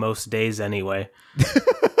want to do most days anyway.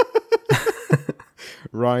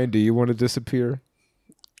 Ryan, do you want to disappear?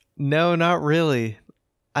 No, not really.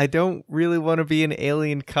 I don't really want to be an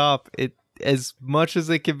alien cop. It, as much as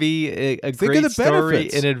it could be a great story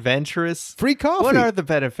benefits. and adventurous. Free coffee. What are the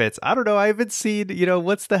benefits? I don't know. I haven't seen, you know,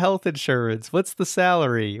 what's the health insurance? What's the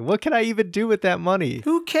salary? What can I even do with that money?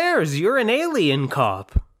 Who cares? You're an alien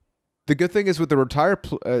cop. The good thing is with the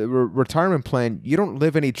retirement plan, you don't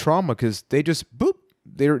live any trauma because they just, boop,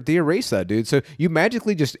 they erase that, dude. So you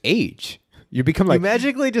magically just age. You become You like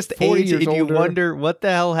magically just 40 age years and you older. wonder what the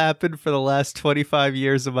hell happened for the last 25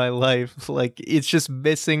 years of my life. Like, it's just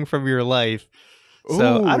missing from your life.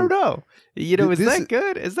 So, I Ooh. don't know. You know, is This- that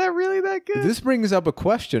good? Is that really that good? This brings up a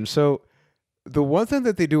question. So, the one thing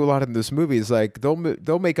that they do a lot in this movie is like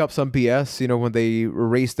they'll make up some BS. You know, when they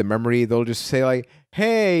erase the memory, they'll just say like,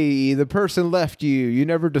 "Hey, the person left you. You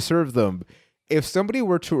never deserved them." If somebody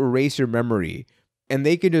were to erase your memory and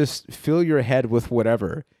they could just fill your head with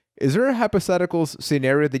whatever, is there a hypothetical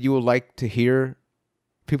scenario that you would like to hear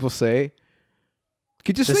people say?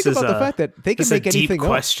 Could you just think about the fact that they can make anything up? This is a deep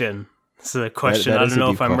question. This is a question That I is don't a know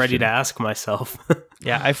deep if I'm ready to question. ask myself.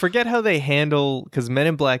 Yeah, I forget how they handle, because Men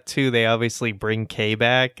in Black 2, they obviously bring Kay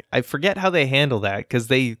back. I forget how they handle that, because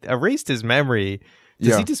they erased his memory.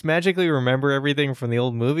 Does he just magically remember everything from the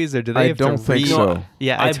old movies, or do they I have don't to think so.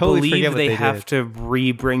 Yeah, I totally believe forget what they have did. to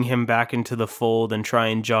re-bring him back into the fold and try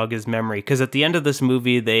and jog his memory. Because at the end of this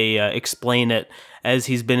movie, they explain it as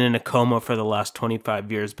he's been in a coma for the last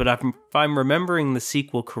 25 years. But if I'm remembering the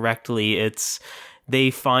sequel correctly, it's they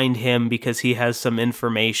find him because he has some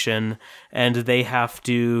information, and they have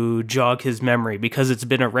to jog his memory because it's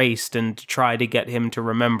been erased and try to get him to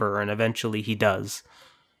remember, and eventually he does.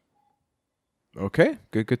 Okay,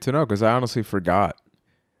 good to know, because I honestly forgot.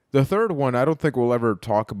 The third one, I don't think we'll ever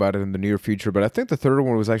talk about it in the near future, but I think the third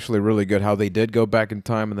one was actually really good, how they did go back in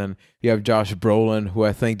time, and then you have Josh Brolin, who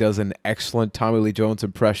I think does an excellent Tommy Lee Jones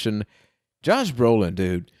impression. Josh Brolin,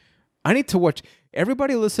 dude. I need to watch.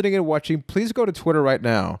 Everybody listening and watching, please go to Twitter right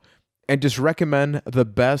now and just recommend the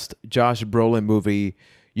best Josh Brolin movie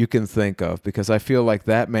you can think of, because I feel like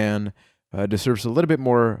that man deserves a little bit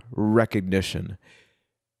more recognition.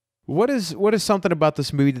 What is something about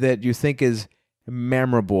this movie that you think is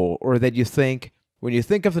memorable, or that you think, when you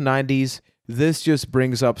think of the 90s, this just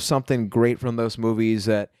brings up something great from those movies,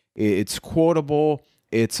 that it's quotable,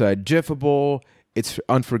 it's gifable, it's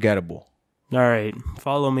unforgettable? All right,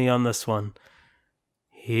 follow me on this one.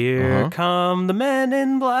 Here come the men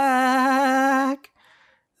in black.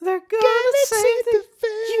 They're gonna save the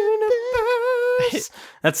universe.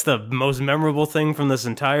 That's the most memorable thing from this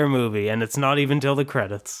entire movie, and it's not even till the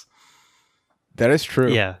credits. That is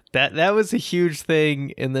true. Yeah, that was a huge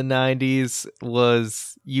thing in the 90s,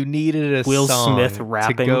 was you needed a Will song Smith to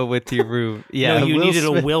rapping. go with your movie. Yeah, No, you Will needed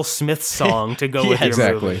Smith. a Will Smith song to go Yeah, with your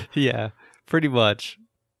exactly. movie. Yeah, pretty much.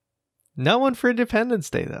 Not one for Independence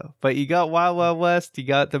Day, though. But you got Wild Wild West, you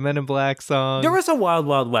got the Men in Black song. There was a Wild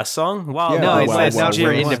Wild West song. Wild Yeah, No, Wild I West. said not for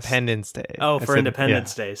West. Independence Day. Oh, I for said-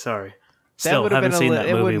 Independence yeah. Day. Sorry. That Still would have haven't been seen that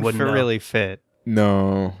it movie. wouldn't Wouldn't know. really fit.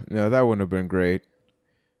 No, that wouldn't have been great.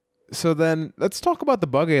 So then let's talk about the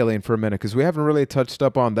bug alien for a minute, because we haven't really touched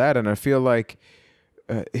up on that, and I feel like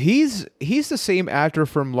he's the same actor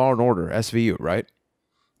from Law and Order SVU, right?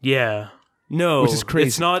 Yeah. No, Which is crazy.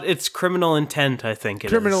 It's not. It's Criminal Intent, I think it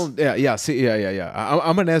is. Criminal, yeah. See, yeah.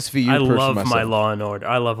 I'm an SVU. I person love myself. my Law and Order.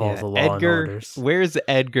 I love all the Law and Edgar, Orders. where's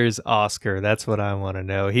Edgar's Oscar? That's what I want to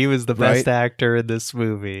know. He was the best Right? actor in this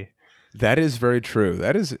movie. That is very true.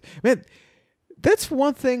 That is, man. That's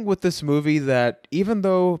one thing with this movie, that even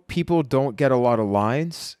though people don't get a lot of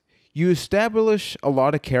lines, you establish a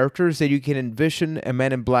lot of characters that you can envision a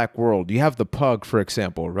Men in Black world. You have the pug, for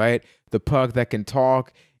example, right? The pug that can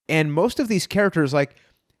talk. And most of these characters, like,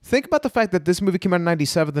 think about the fact that this movie came out in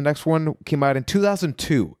 97, the next one came out in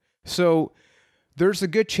 2002. So there's a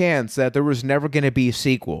good chance that there was never going to be a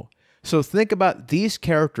sequel. So think about these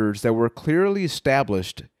characters that were clearly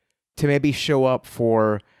established to maybe show up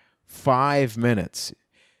for 5 minutes.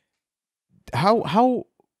 How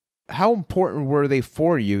important were they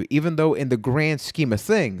for you, even though in the grand scheme of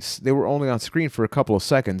things, they were only on screen for a couple of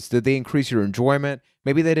seconds? Did they increase your enjoyment?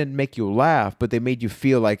 Maybe they didn't make you laugh, but they made you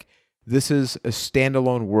feel like this is a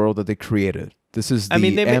standalone world that they created. This is the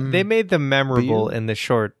they made them memorable in the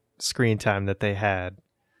short screen time that they had.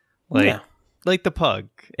 Like the pug.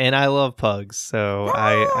 And I love pugs, so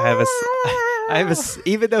I have a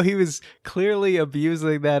even though he was clearly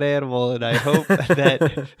abusing that animal, and I hope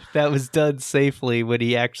that that was done safely when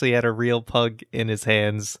he actually had a real pug in his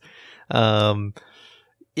hands.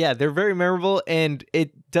 Yeah, they're very memorable, and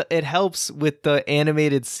it helps with the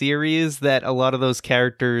animated series that a lot of those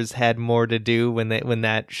characters had more to do when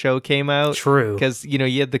that show came out. True, because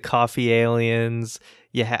you had the coffee aliens.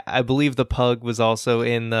 Yeah, I believe the pug was also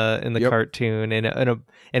in the cartoon,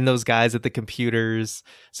 and those guys at the computers.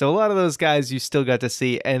 So a lot of those guys you still got to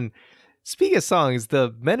see. And speaking of songs,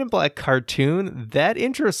 the Men in Black cartoon, that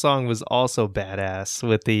intro song was also badass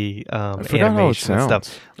with the animation and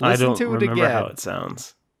stuff. I don't to it remember again. how it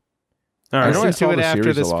sounds. All right, Listen to it the after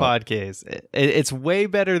series a this lot. podcast. It's way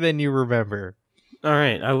better than you remember. All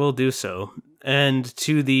right, I will do so. And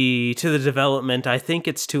to the development, I think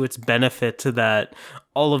it's to its benefit that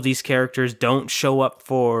all of these characters don't show up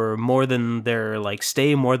for more than their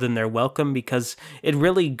stay more than they're welcome, because it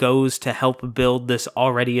really goes to help build this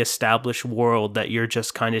already established world that you're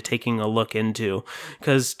just kind of taking a look into.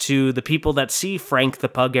 Because to the people that see Frank the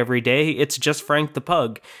Pug every day, it's just Frank the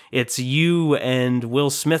Pug. It's you and Will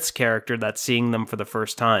Smith's character that's seeing them for the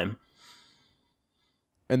first time.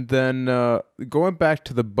 And then going back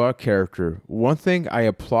to the Buck character, one thing I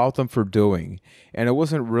applaud them for doing, and it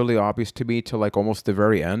wasn't really obvious to me till like almost the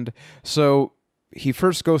very end. So he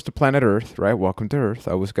first goes to planet Earth, right? Welcome to Earth.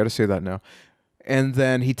 I always got to say that now. And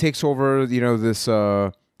then he takes over, this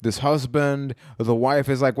husband. The wife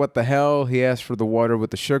is like, what the hell? He asks for the water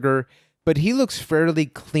with the sugar. But he looks fairly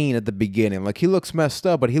clean at the beginning. Like, he looks messed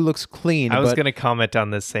up, but he looks clean. I was going to comment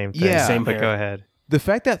on this same thing. Yeah, same but here. Go ahead. The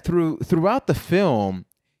fact that throughout the film,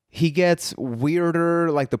 he gets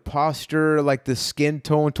weirder, like the posture, like the skin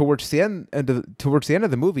tone towards the end of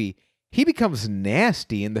the movie. He becomes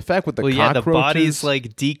nasty, and the fact with the cockroaches, the body's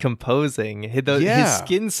like decomposing. His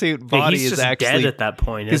skin suit body he's is just actually dead at that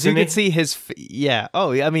point, because you isn't he? can see his.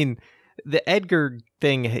 I mean, the Edgar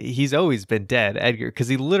thing. He's always been dead, Edgar, because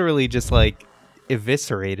he literally just like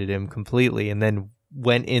eviscerated him completely, and then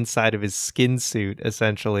went inside of his skin suit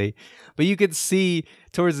essentially. But you could see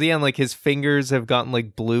towards the end, like his fingers have gotten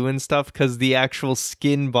like blue and stuff because the actual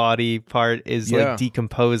skin body part is like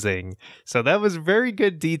decomposing. So that was very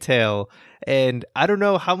good detail. And I don't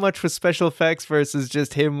know how much was special effects versus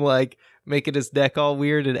just him like making his neck all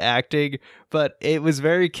weird and acting, but it was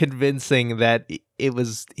very convincing that he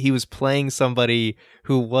was playing somebody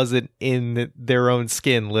who wasn't in their own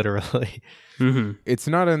skin, literally. Mm-hmm. It's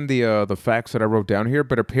not in the facts that I wrote down here,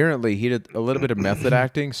 but apparently he did a little bit of method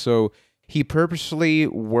acting. So he purposely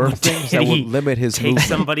wore things that would limit his take movement.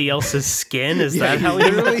 somebody else's skin. Is that how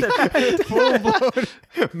literally full-blown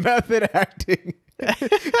method acting?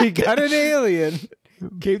 He got an alien,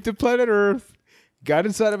 came to planet Earth, got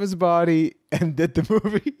inside of his body, and did the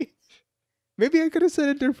movie. Maybe I could have said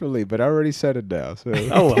it differently, but I already said it now. So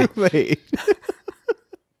too late.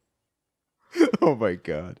 Oh my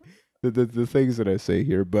God. The things that I say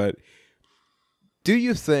here, but do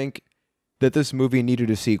you think that this movie needed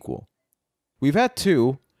a sequel? We've had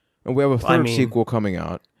two, and we have a third sequel coming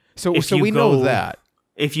out. So we know that.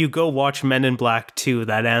 If you go watch Men in Black 2,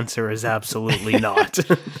 that answer is absolutely not.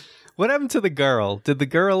 What happened to the girl? Did the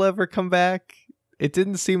girl ever come back? It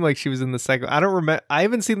didn't seem like she was in the second. I don't remember. I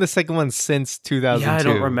haven't seen the second one since 2002. Yeah, I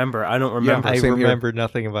don't remember. I remember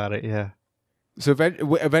nothing about it. Yeah. So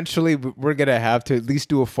eventually, we're going to have to at least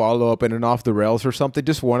do a follow-up and an off the rails or something.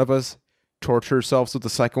 Just one of us torture ourselves with the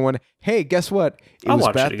second one. Hey, guess what? It was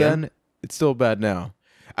bad then. It's still bad now.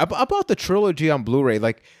 I bought the trilogy on Blu-ray.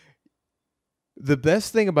 Like, the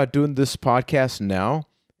best thing about doing this podcast now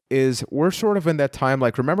is we're sort of in that time.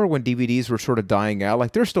 Like, remember when DVDs were sort of dying out?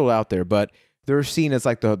 Like, they're still out there, but they're seen as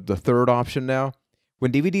like the third option now.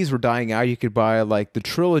 When DVDs were dying out, you could buy like the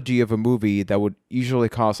trilogy of a movie that would usually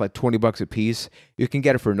cost like $20 a piece. You can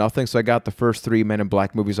get it for nothing. So I got the first 3 Men in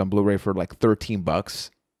Black movies on Blu-ray for like $13.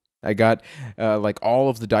 I got like all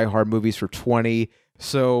of the Die Hard movies for $20.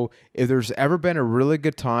 So if there's ever been a really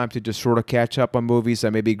good time to just sort of catch up on movies that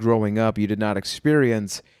maybe growing up you did not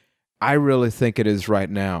experience, I really think it is right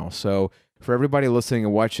now. So for everybody listening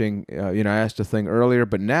and watching, I asked a thing earlier,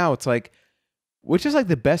 but now it's like, which is like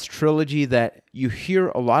the best trilogy that you hear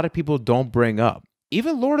a lot of people don't bring up.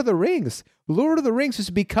 Even Lord of the Rings. Lord of the Rings is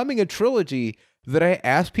becoming a trilogy that I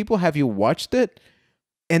ask people, have you watched it?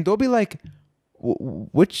 And they'll be like,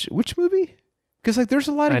 which movie? Because like there's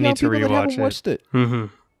a lot of young people that haven't watched it. Mm-hmm.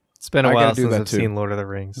 It's been a while since I've seen Lord of the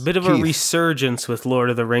Rings. Bit of a resurgence with Lord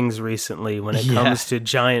of the Rings recently when it comes to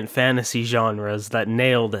giant fantasy genres that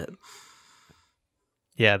nailed it.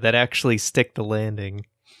 Yeah, that actually stick the landing.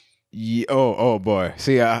 Yeah, oh boy.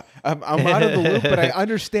 See, I'm out of the loop, but I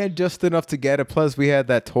understand just enough to get it. Plus, we had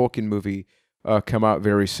that Tolkien movie come out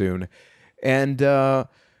very soon. And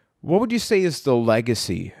what would you say is the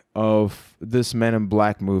legacy of this Men in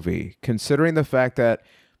Black movie, considering the fact that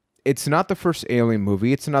it's not the first Alien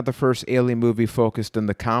movie, it's not the first Alien movie focused in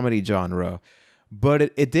the comedy genre, but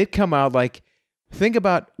it did come out like, think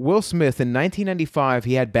about Will Smith in 1995,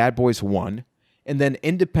 he had Bad Boys 1, and then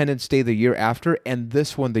Independence Day the year after, and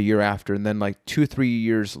this one the year after. And then like 2-3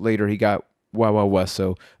 years later, he got Wild Wild West,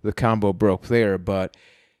 so the combo broke there. But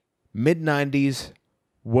mid-90s,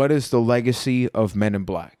 what is the legacy of Men in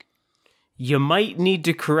Black? You might need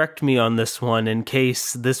to correct me on this one in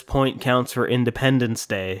case this point counts for Independence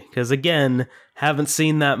Day. Because again, haven't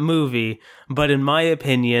seen that movie. But in my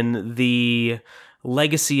opinion, the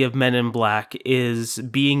legacy of Men in Black is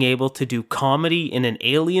being able to do comedy in an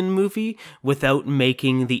alien movie without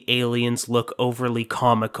making the aliens look overly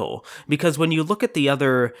comical. Because when you look at the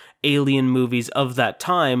other alien movies of that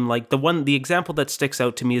time, like the example that sticks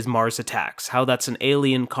out to me is Mars Attacks, how that's an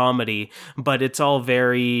alien comedy, but it's all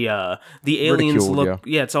very, the aliens look,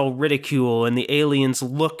 it's all ridicule, and the aliens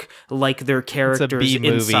look like they're characters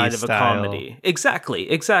inside of a comedy.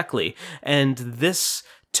 Exactly. And this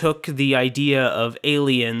took the idea of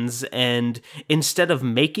aliens, and instead of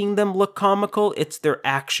making them look comical, it's their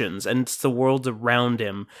actions and it's the world around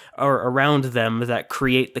him or around them that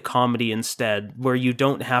create the comedy instead, where you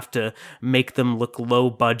don't have to make them look low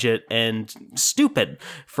budget and stupid,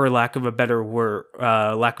 for lack of a better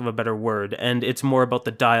word. And it's more about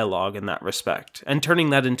the dialogue in that respect and turning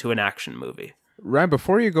that into an action movie. Ryan,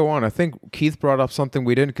 before you go on, I think Keith brought up something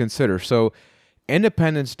we didn't consider. So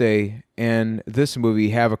Independence Day and this movie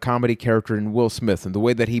have a comedy character in Will Smith and the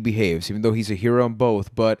way that he behaves, even though he's a hero in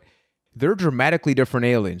both, but they're dramatically different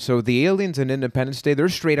aliens. So the aliens in Independence Day, they're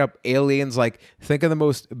straight up aliens. Like, think of the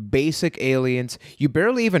most basic aliens. You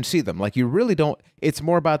barely even see them. Like, you really don't. It's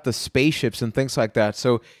more about the spaceships and things like that.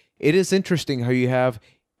 So it is interesting how you have,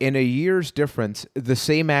 in a year's difference, the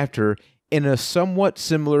same actor in a somewhat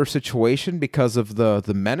similar situation because of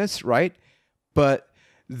the menace, right? But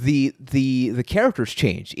the characters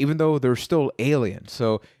change, even though they're still aliens.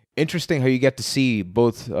 So interesting how you get to see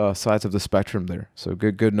both sides of the spectrum there. So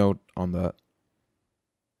good note on that.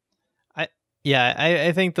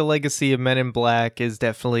 I think the legacy of Men in Black is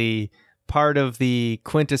definitely part of the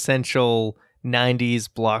quintessential 90s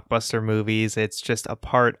blockbuster movies. It's just a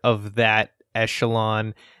part of that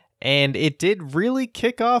echelon. And it did really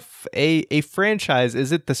kick off a franchise.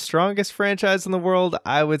 Is it the strongest franchise in the world?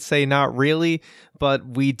 I would say not really, but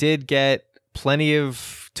we did get plenty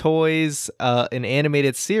of toys, an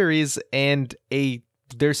animated series, and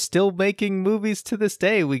they're still making movies to this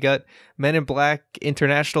day. We got Men in Black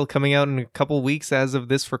International coming out in a couple weeks as of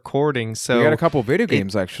this recording. So we got a couple video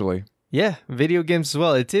games, actually. Yeah, video games as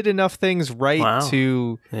well. It did enough things right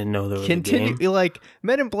to I didn't know there was continue. a game. Like,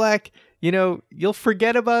 Men in Black, you'll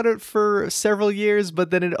forget about it for several years,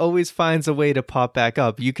 but then it always finds a way to pop back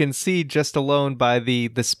up. You can see just alone by the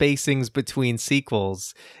spacings between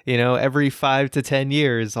sequels. Every 5 to 10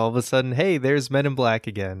 years, all of a sudden, hey, there's Men in Black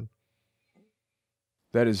again.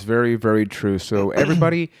 That is very, very true. So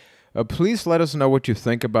everybody, please let us know what you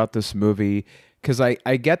think about this movie, because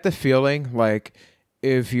I get the feeling like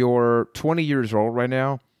if you're 20 years old right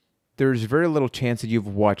now, there's very little chance that you've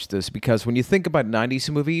watched this, because when you think about 90s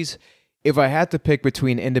movies, if I had to pick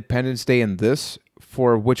between Independence Day and this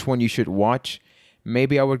for which one you should watch,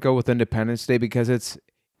 maybe I would go with Independence Day, because it's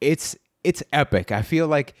epic. I feel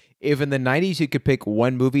like if in the 90s you could pick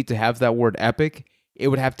one movie to have that word epic, it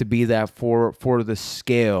would have to be that for the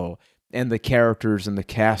scale and the characters and the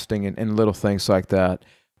casting and little things like that.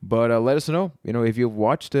 But let us know, if you've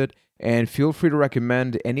watched it, and feel free to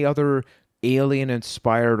recommend any other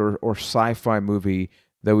alien-inspired or sci-fi movie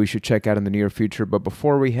that we should check out in the near future. But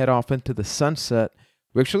before we head off into the sunset,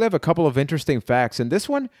 we actually have a couple of interesting facts. And this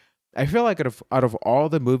one, I feel like out of all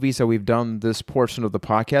the movies that we've done this portion of the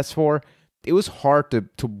podcast for, it was hard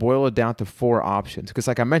to boil it down to 4 options. Because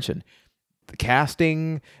like I mentioned, the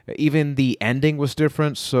casting, even the ending was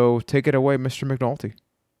different. So take it away, Mr. McNulty.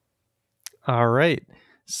 All right.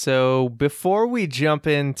 So before we jump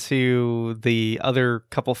into the other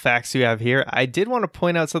couple facts you have here, I did want to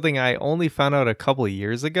point out something I only found out a couple of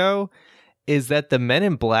years ago, is that the Men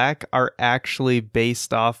in Black are actually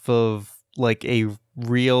based off of like a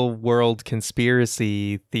real world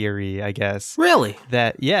conspiracy theory, I guess. Really?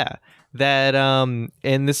 And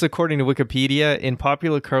this is according to Wikipedia. In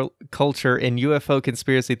popular culture and UFO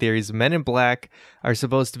conspiracy theories, Men in Black are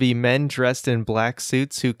supposed to be men dressed in black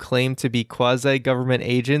suits who claim to be quasi-government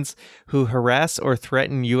agents who harass or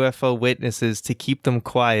threaten UFO witnesses to keep them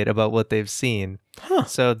quiet about what they've seen. Huh.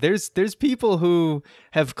 So there's people who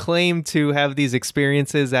have claimed to have these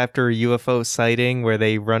experiences after a UFO sighting where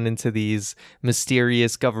they run into these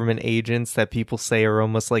mysterious government agents that people say are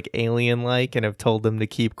almost like alien-like and have told them to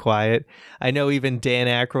keep quiet. I know even Dan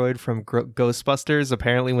Aykroyd from Ghostbusters,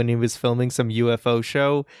 apparently when he was filming some UFO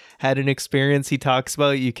show, had an experience he talks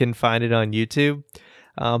about. You can find it on YouTube.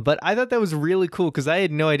 But I thought that was really cool because I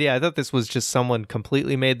had no idea. I thought this was just someone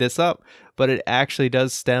completely made this up, but it actually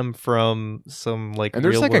does stem from some like and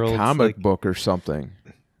there's real like world, a comic book or something.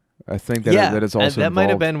 I think that that is also that might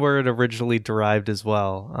have involved. been where it originally derived as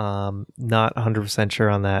well. Not 100% sure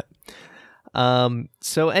on that.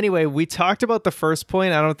 So anyway, we talked about the first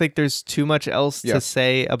point. I don't think there's too much else to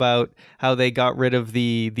say about how they got rid of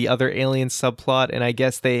the other alien subplot, and I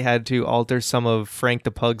guess they had to alter some of Frank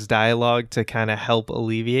the Pug's dialogue to kind of help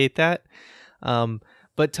alleviate that.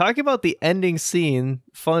 But talking about the ending scene,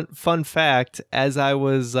 fun fact, as I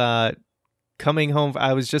was coming home,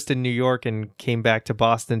 I was just in New York and came back to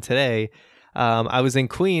Boston today. I was in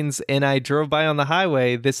Queens and I drove by on the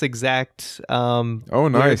highway this exact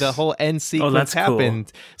where the whole end sequence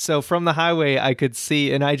happened. Cool. So from the highway I could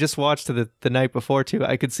see, and I just watched the night before too,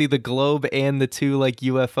 I could see the globe and the two like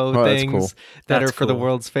UFO things that are for the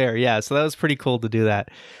World's Fair. Yeah, so that was pretty cool to do that.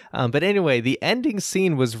 But anyway, the ending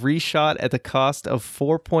scene was reshot at the cost of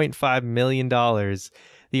 $4.5 million.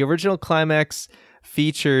 The original climax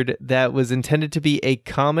featured that was intended to be a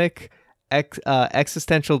comic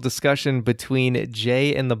existential discussion between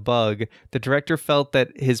Jay and the bug. The director felt that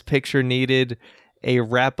his picture needed a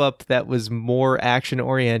wrap-up that was more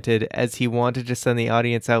action-oriented, as he wanted to send the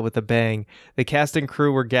audience out with a bang. The cast and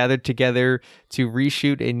crew were gathered together to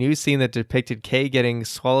reshoot a new scene that depicted Kay getting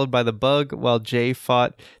swallowed by the bug while Jay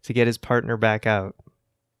fought to get his partner back out.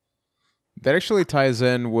 That actually ties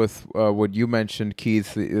in with what you mentioned,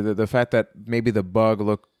 Keith, the fact that maybe the bug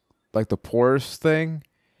looked like the porous thing.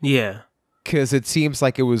 Yeah. Because it seems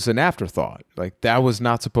like it was an afterthought. Like, that was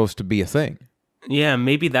not supposed to be a thing. Yeah,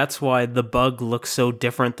 maybe that's why the bug looks so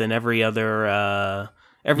different than every other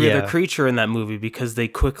creature in that movie, because they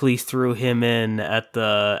quickly threw him in at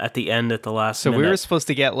the end at the last minute. So we were supposed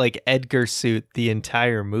to get like Edgar suit the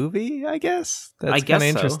entire movie, I guess? That's kind of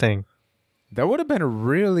interesting. That would have been a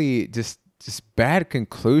really just bad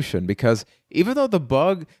conclusion, because even though the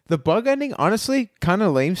bug ending, honestly, kind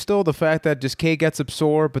of lame still. The fact that just Kay gets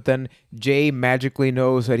absorbed, but then Jay magically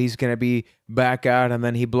knows that he's going to be back out, and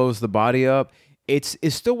then he blows the body up. It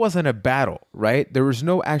still wasn't a battle, right? There was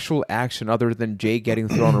no actual action other than Jay getting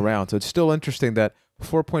thrown around. So it's still interesting that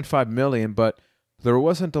 $4.5 million, but there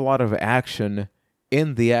wasn't a lot of action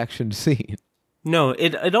in the action scene. No,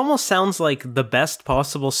 it almost sounds like the best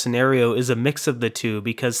possible scenario is a mix of the two,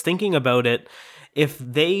 because thinking about it, if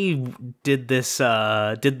they did this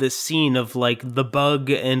scene of like the bug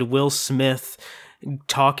and Will Smith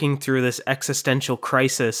talking through this existential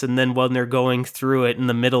crisis, and then when they're going through it in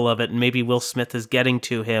the middle of it, and maybe Will Smith is getting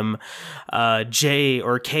to him, Jay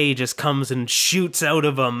or Kay just comes and shoots out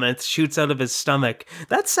of him and shoots out of his stomach.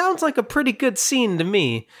 That sounds like a pretty good scene to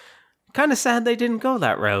me. Kind of sad they didn't go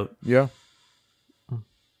that route. Yeah.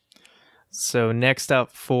 So next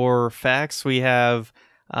up for facts, we have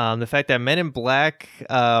the fact that Men in Black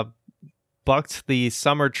bucked the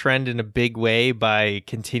summer trend in a big way by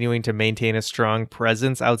continuing to maintain a strong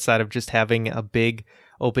presence outside of just having a big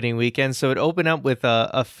opening weekend. So it opened up with a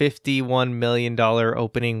 $51 million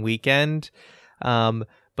opening weekend.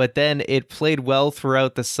 But then it played well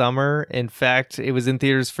throughout the summer. In fact, it was in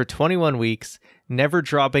theaters for 21 weeks, never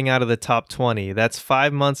dropping out of the top 20. That's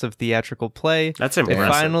 5 months of theatrical play. That's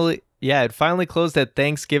impressive. It finally closed at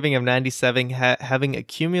Thanksgiving of 97, having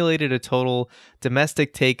accumulated a total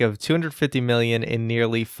domestic take of $250 million and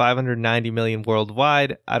nearly $590 million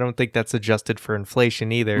worldwide. I don't think that's adjusted for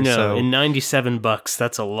inflation either. No, so in $97,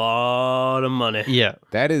 that's a lot of money. Yeah.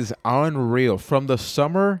 That is unreal. From the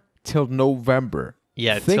summer till November.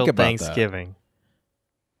 Yeah, think till about Thanksgiving.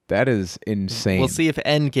 That is insane. We'll see if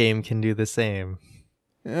Endgame can do the same.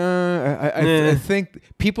 I think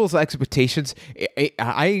people's expectations,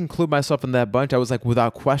 I include myself in that bunch. I was like,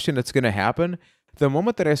 without question, it's going to happen. The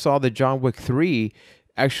moment that I saw the John Wick 3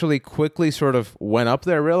 actually quickly sort of went up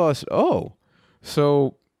there, I realized,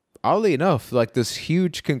 so oddly enough, like this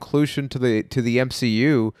huge conclusion to the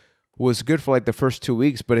MCU was good for like the first 2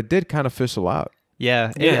 weeks, but it did kind of fizzle out.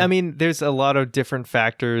 Yeah. I mean, there's a lot of different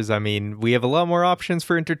factors. I mean, we have a lot more options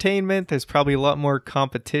for entertainment. There's probably a lot more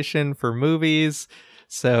competition for movies.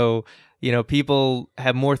 So, people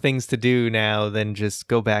have more things to do now than just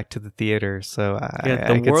go back to the theater. So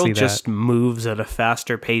the world just moves at a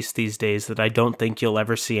faster pace these days that I don't think you'll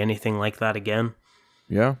ever see anything like that again.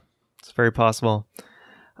 Yeah. It's very possible.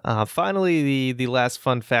 Finally, the last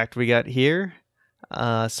fun fact we got here.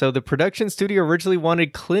 So the production studio originally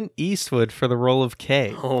wanted Clint Eastwood for the role of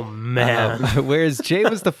Kay. Oh, man. Whereas Jay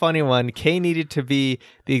was the funny one, Kay needed to be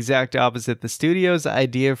the exact opposite. The studio's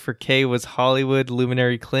idea for Kay was Hollywood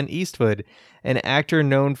luminary Clint Eastwood, an actor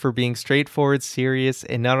known for being straightforward, serious,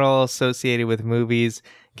 and not at all associated with movies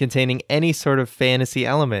containing any sort of fantasy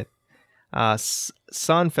element.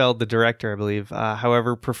 Sonfeld, the director, I believe,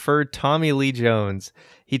 however, preferred Tommy Lee Jones.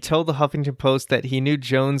 He told the Huffington Post that he knew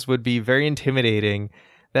Jones would be very intimidating.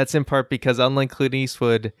 That's in part because, unlike Clint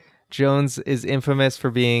Eastwood, Jones is infamous for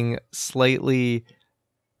being slightly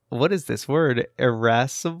what is this word?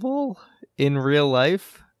 Irascible in real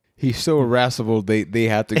life? He's so irascible, they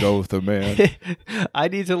had to go with him, man. I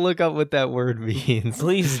need to look up what that word means.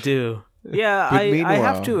 Please do. Yeah, But I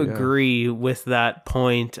have to meanwhile, yeah. agree with that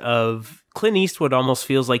point of Clint Eastwood almost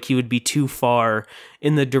feels like he would be too far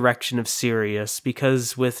in the direction of serious,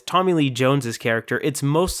 because with Tommy Lee Jones's character, it's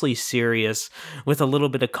mostly serious with a little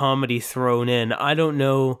bit of comedy thrown in. I don't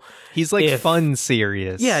know. He's like fun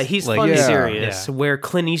serious. Yeah, he's like, fun Yeah. serious, where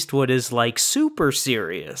Clint Eastwood is like super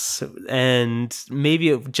serious, and maybe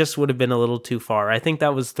it just would have been a little too far. I think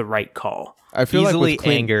that was the right call. I feel Easily like with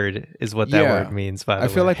Clint, angered is what that word means, by the way. I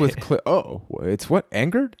feel like with it's what,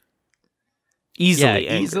 angered? Easily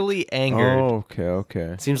angered. easily angered. Oh,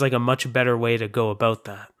 okay. Seems like a much better way to go about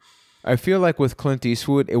that. I feel like with Clint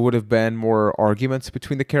Eastwood, it would have been more arguments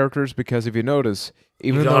between the characters, because if you notice,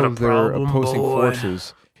 even got though a they're problem, opposing boy?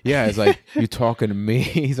 forces, yeah, it's like, you talking to me?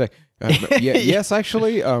 He's like, yes,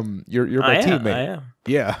 actually, you're my teammate. I am.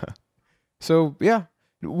 Yeah. So yeah,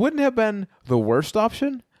 it wouldn't have been the worst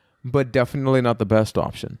option, but definitely not the best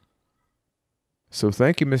option. So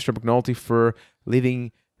thank you, Mr. McNulty, for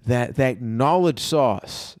leaving that knowledge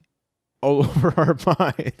sauce all over our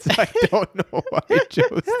minds. I don't know why I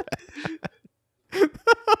chose that.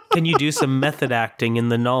 Can you do some method acting in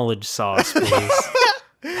the knowledge sauce, please?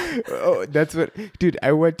 Oh, that's what, dude.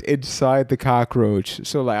 I went inside the cockroach,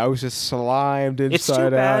 so like I was just slimed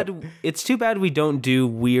inside out. It's too bad we don't do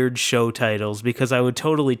weird show titles, because I would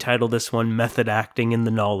totally title this one "Method Acting in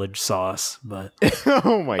the Knowledge Sauce." But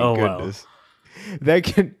Oh my Oh, well. goodness. That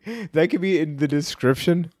can be in the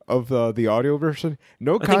description of the audio version.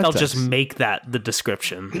 No I context. think I'll just make that the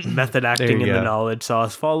description: "Method Acting you in the go. Knowledge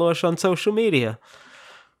Sauce." Follow us on social media.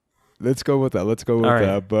 Let's go with that. All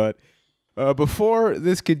right. But before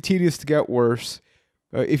this continues to get worse,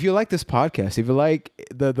 if you like this podcast, if you like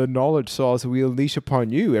the knowledge sauce we unleash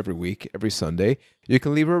upon you every week, every Sunday, you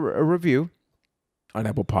can leave a review on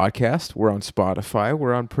Apple Podcast. We're on Spotify.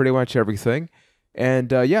 We're on pretty much everything.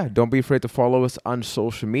 And yeah, don't be afraid to follow us on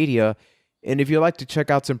social media. And if you'd like to check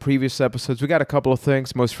out some previous episodes, we got a couple of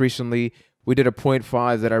things. Most recently, we did a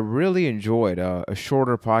 0.5 that I really enjoyed, a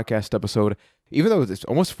shorter podcast episode, even though it's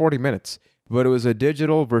almost 40 minutes. But it was a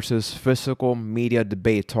digital versus physical media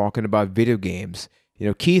debate talking about video games. You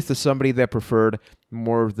know, Keith is somebody that preferred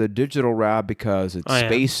more of the digital route because it's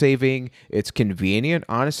space saving, it's convenient,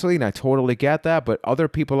 honestly, and I totally get that. But other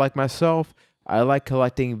people like myself, I like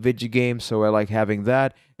collecting video games, so I like having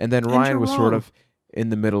that. And then Ryan was sort of in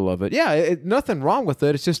the middle of it. Yeah, nothing wrong with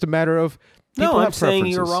it. It's just a matter of people have I'm saying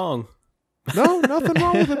preferences. you're wrong. No, nothing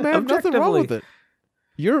wrong with it, man. Nothing wrong Objectively. with it.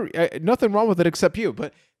 You're nothing wrong with it except you.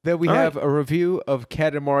 But then we have a review of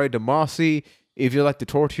Katamari Damacy. If you like to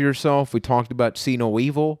torture yourself, we talked about See No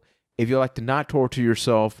Evil. If you like to not torture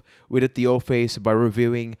yourself, we did the O-Face by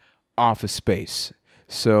reviewing Office Space.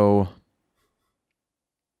 So,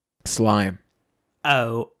 Slime.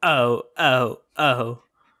 Oh.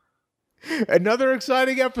 Another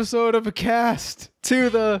exciting episode of a cast. To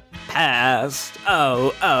the Past.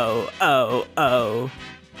 Oh.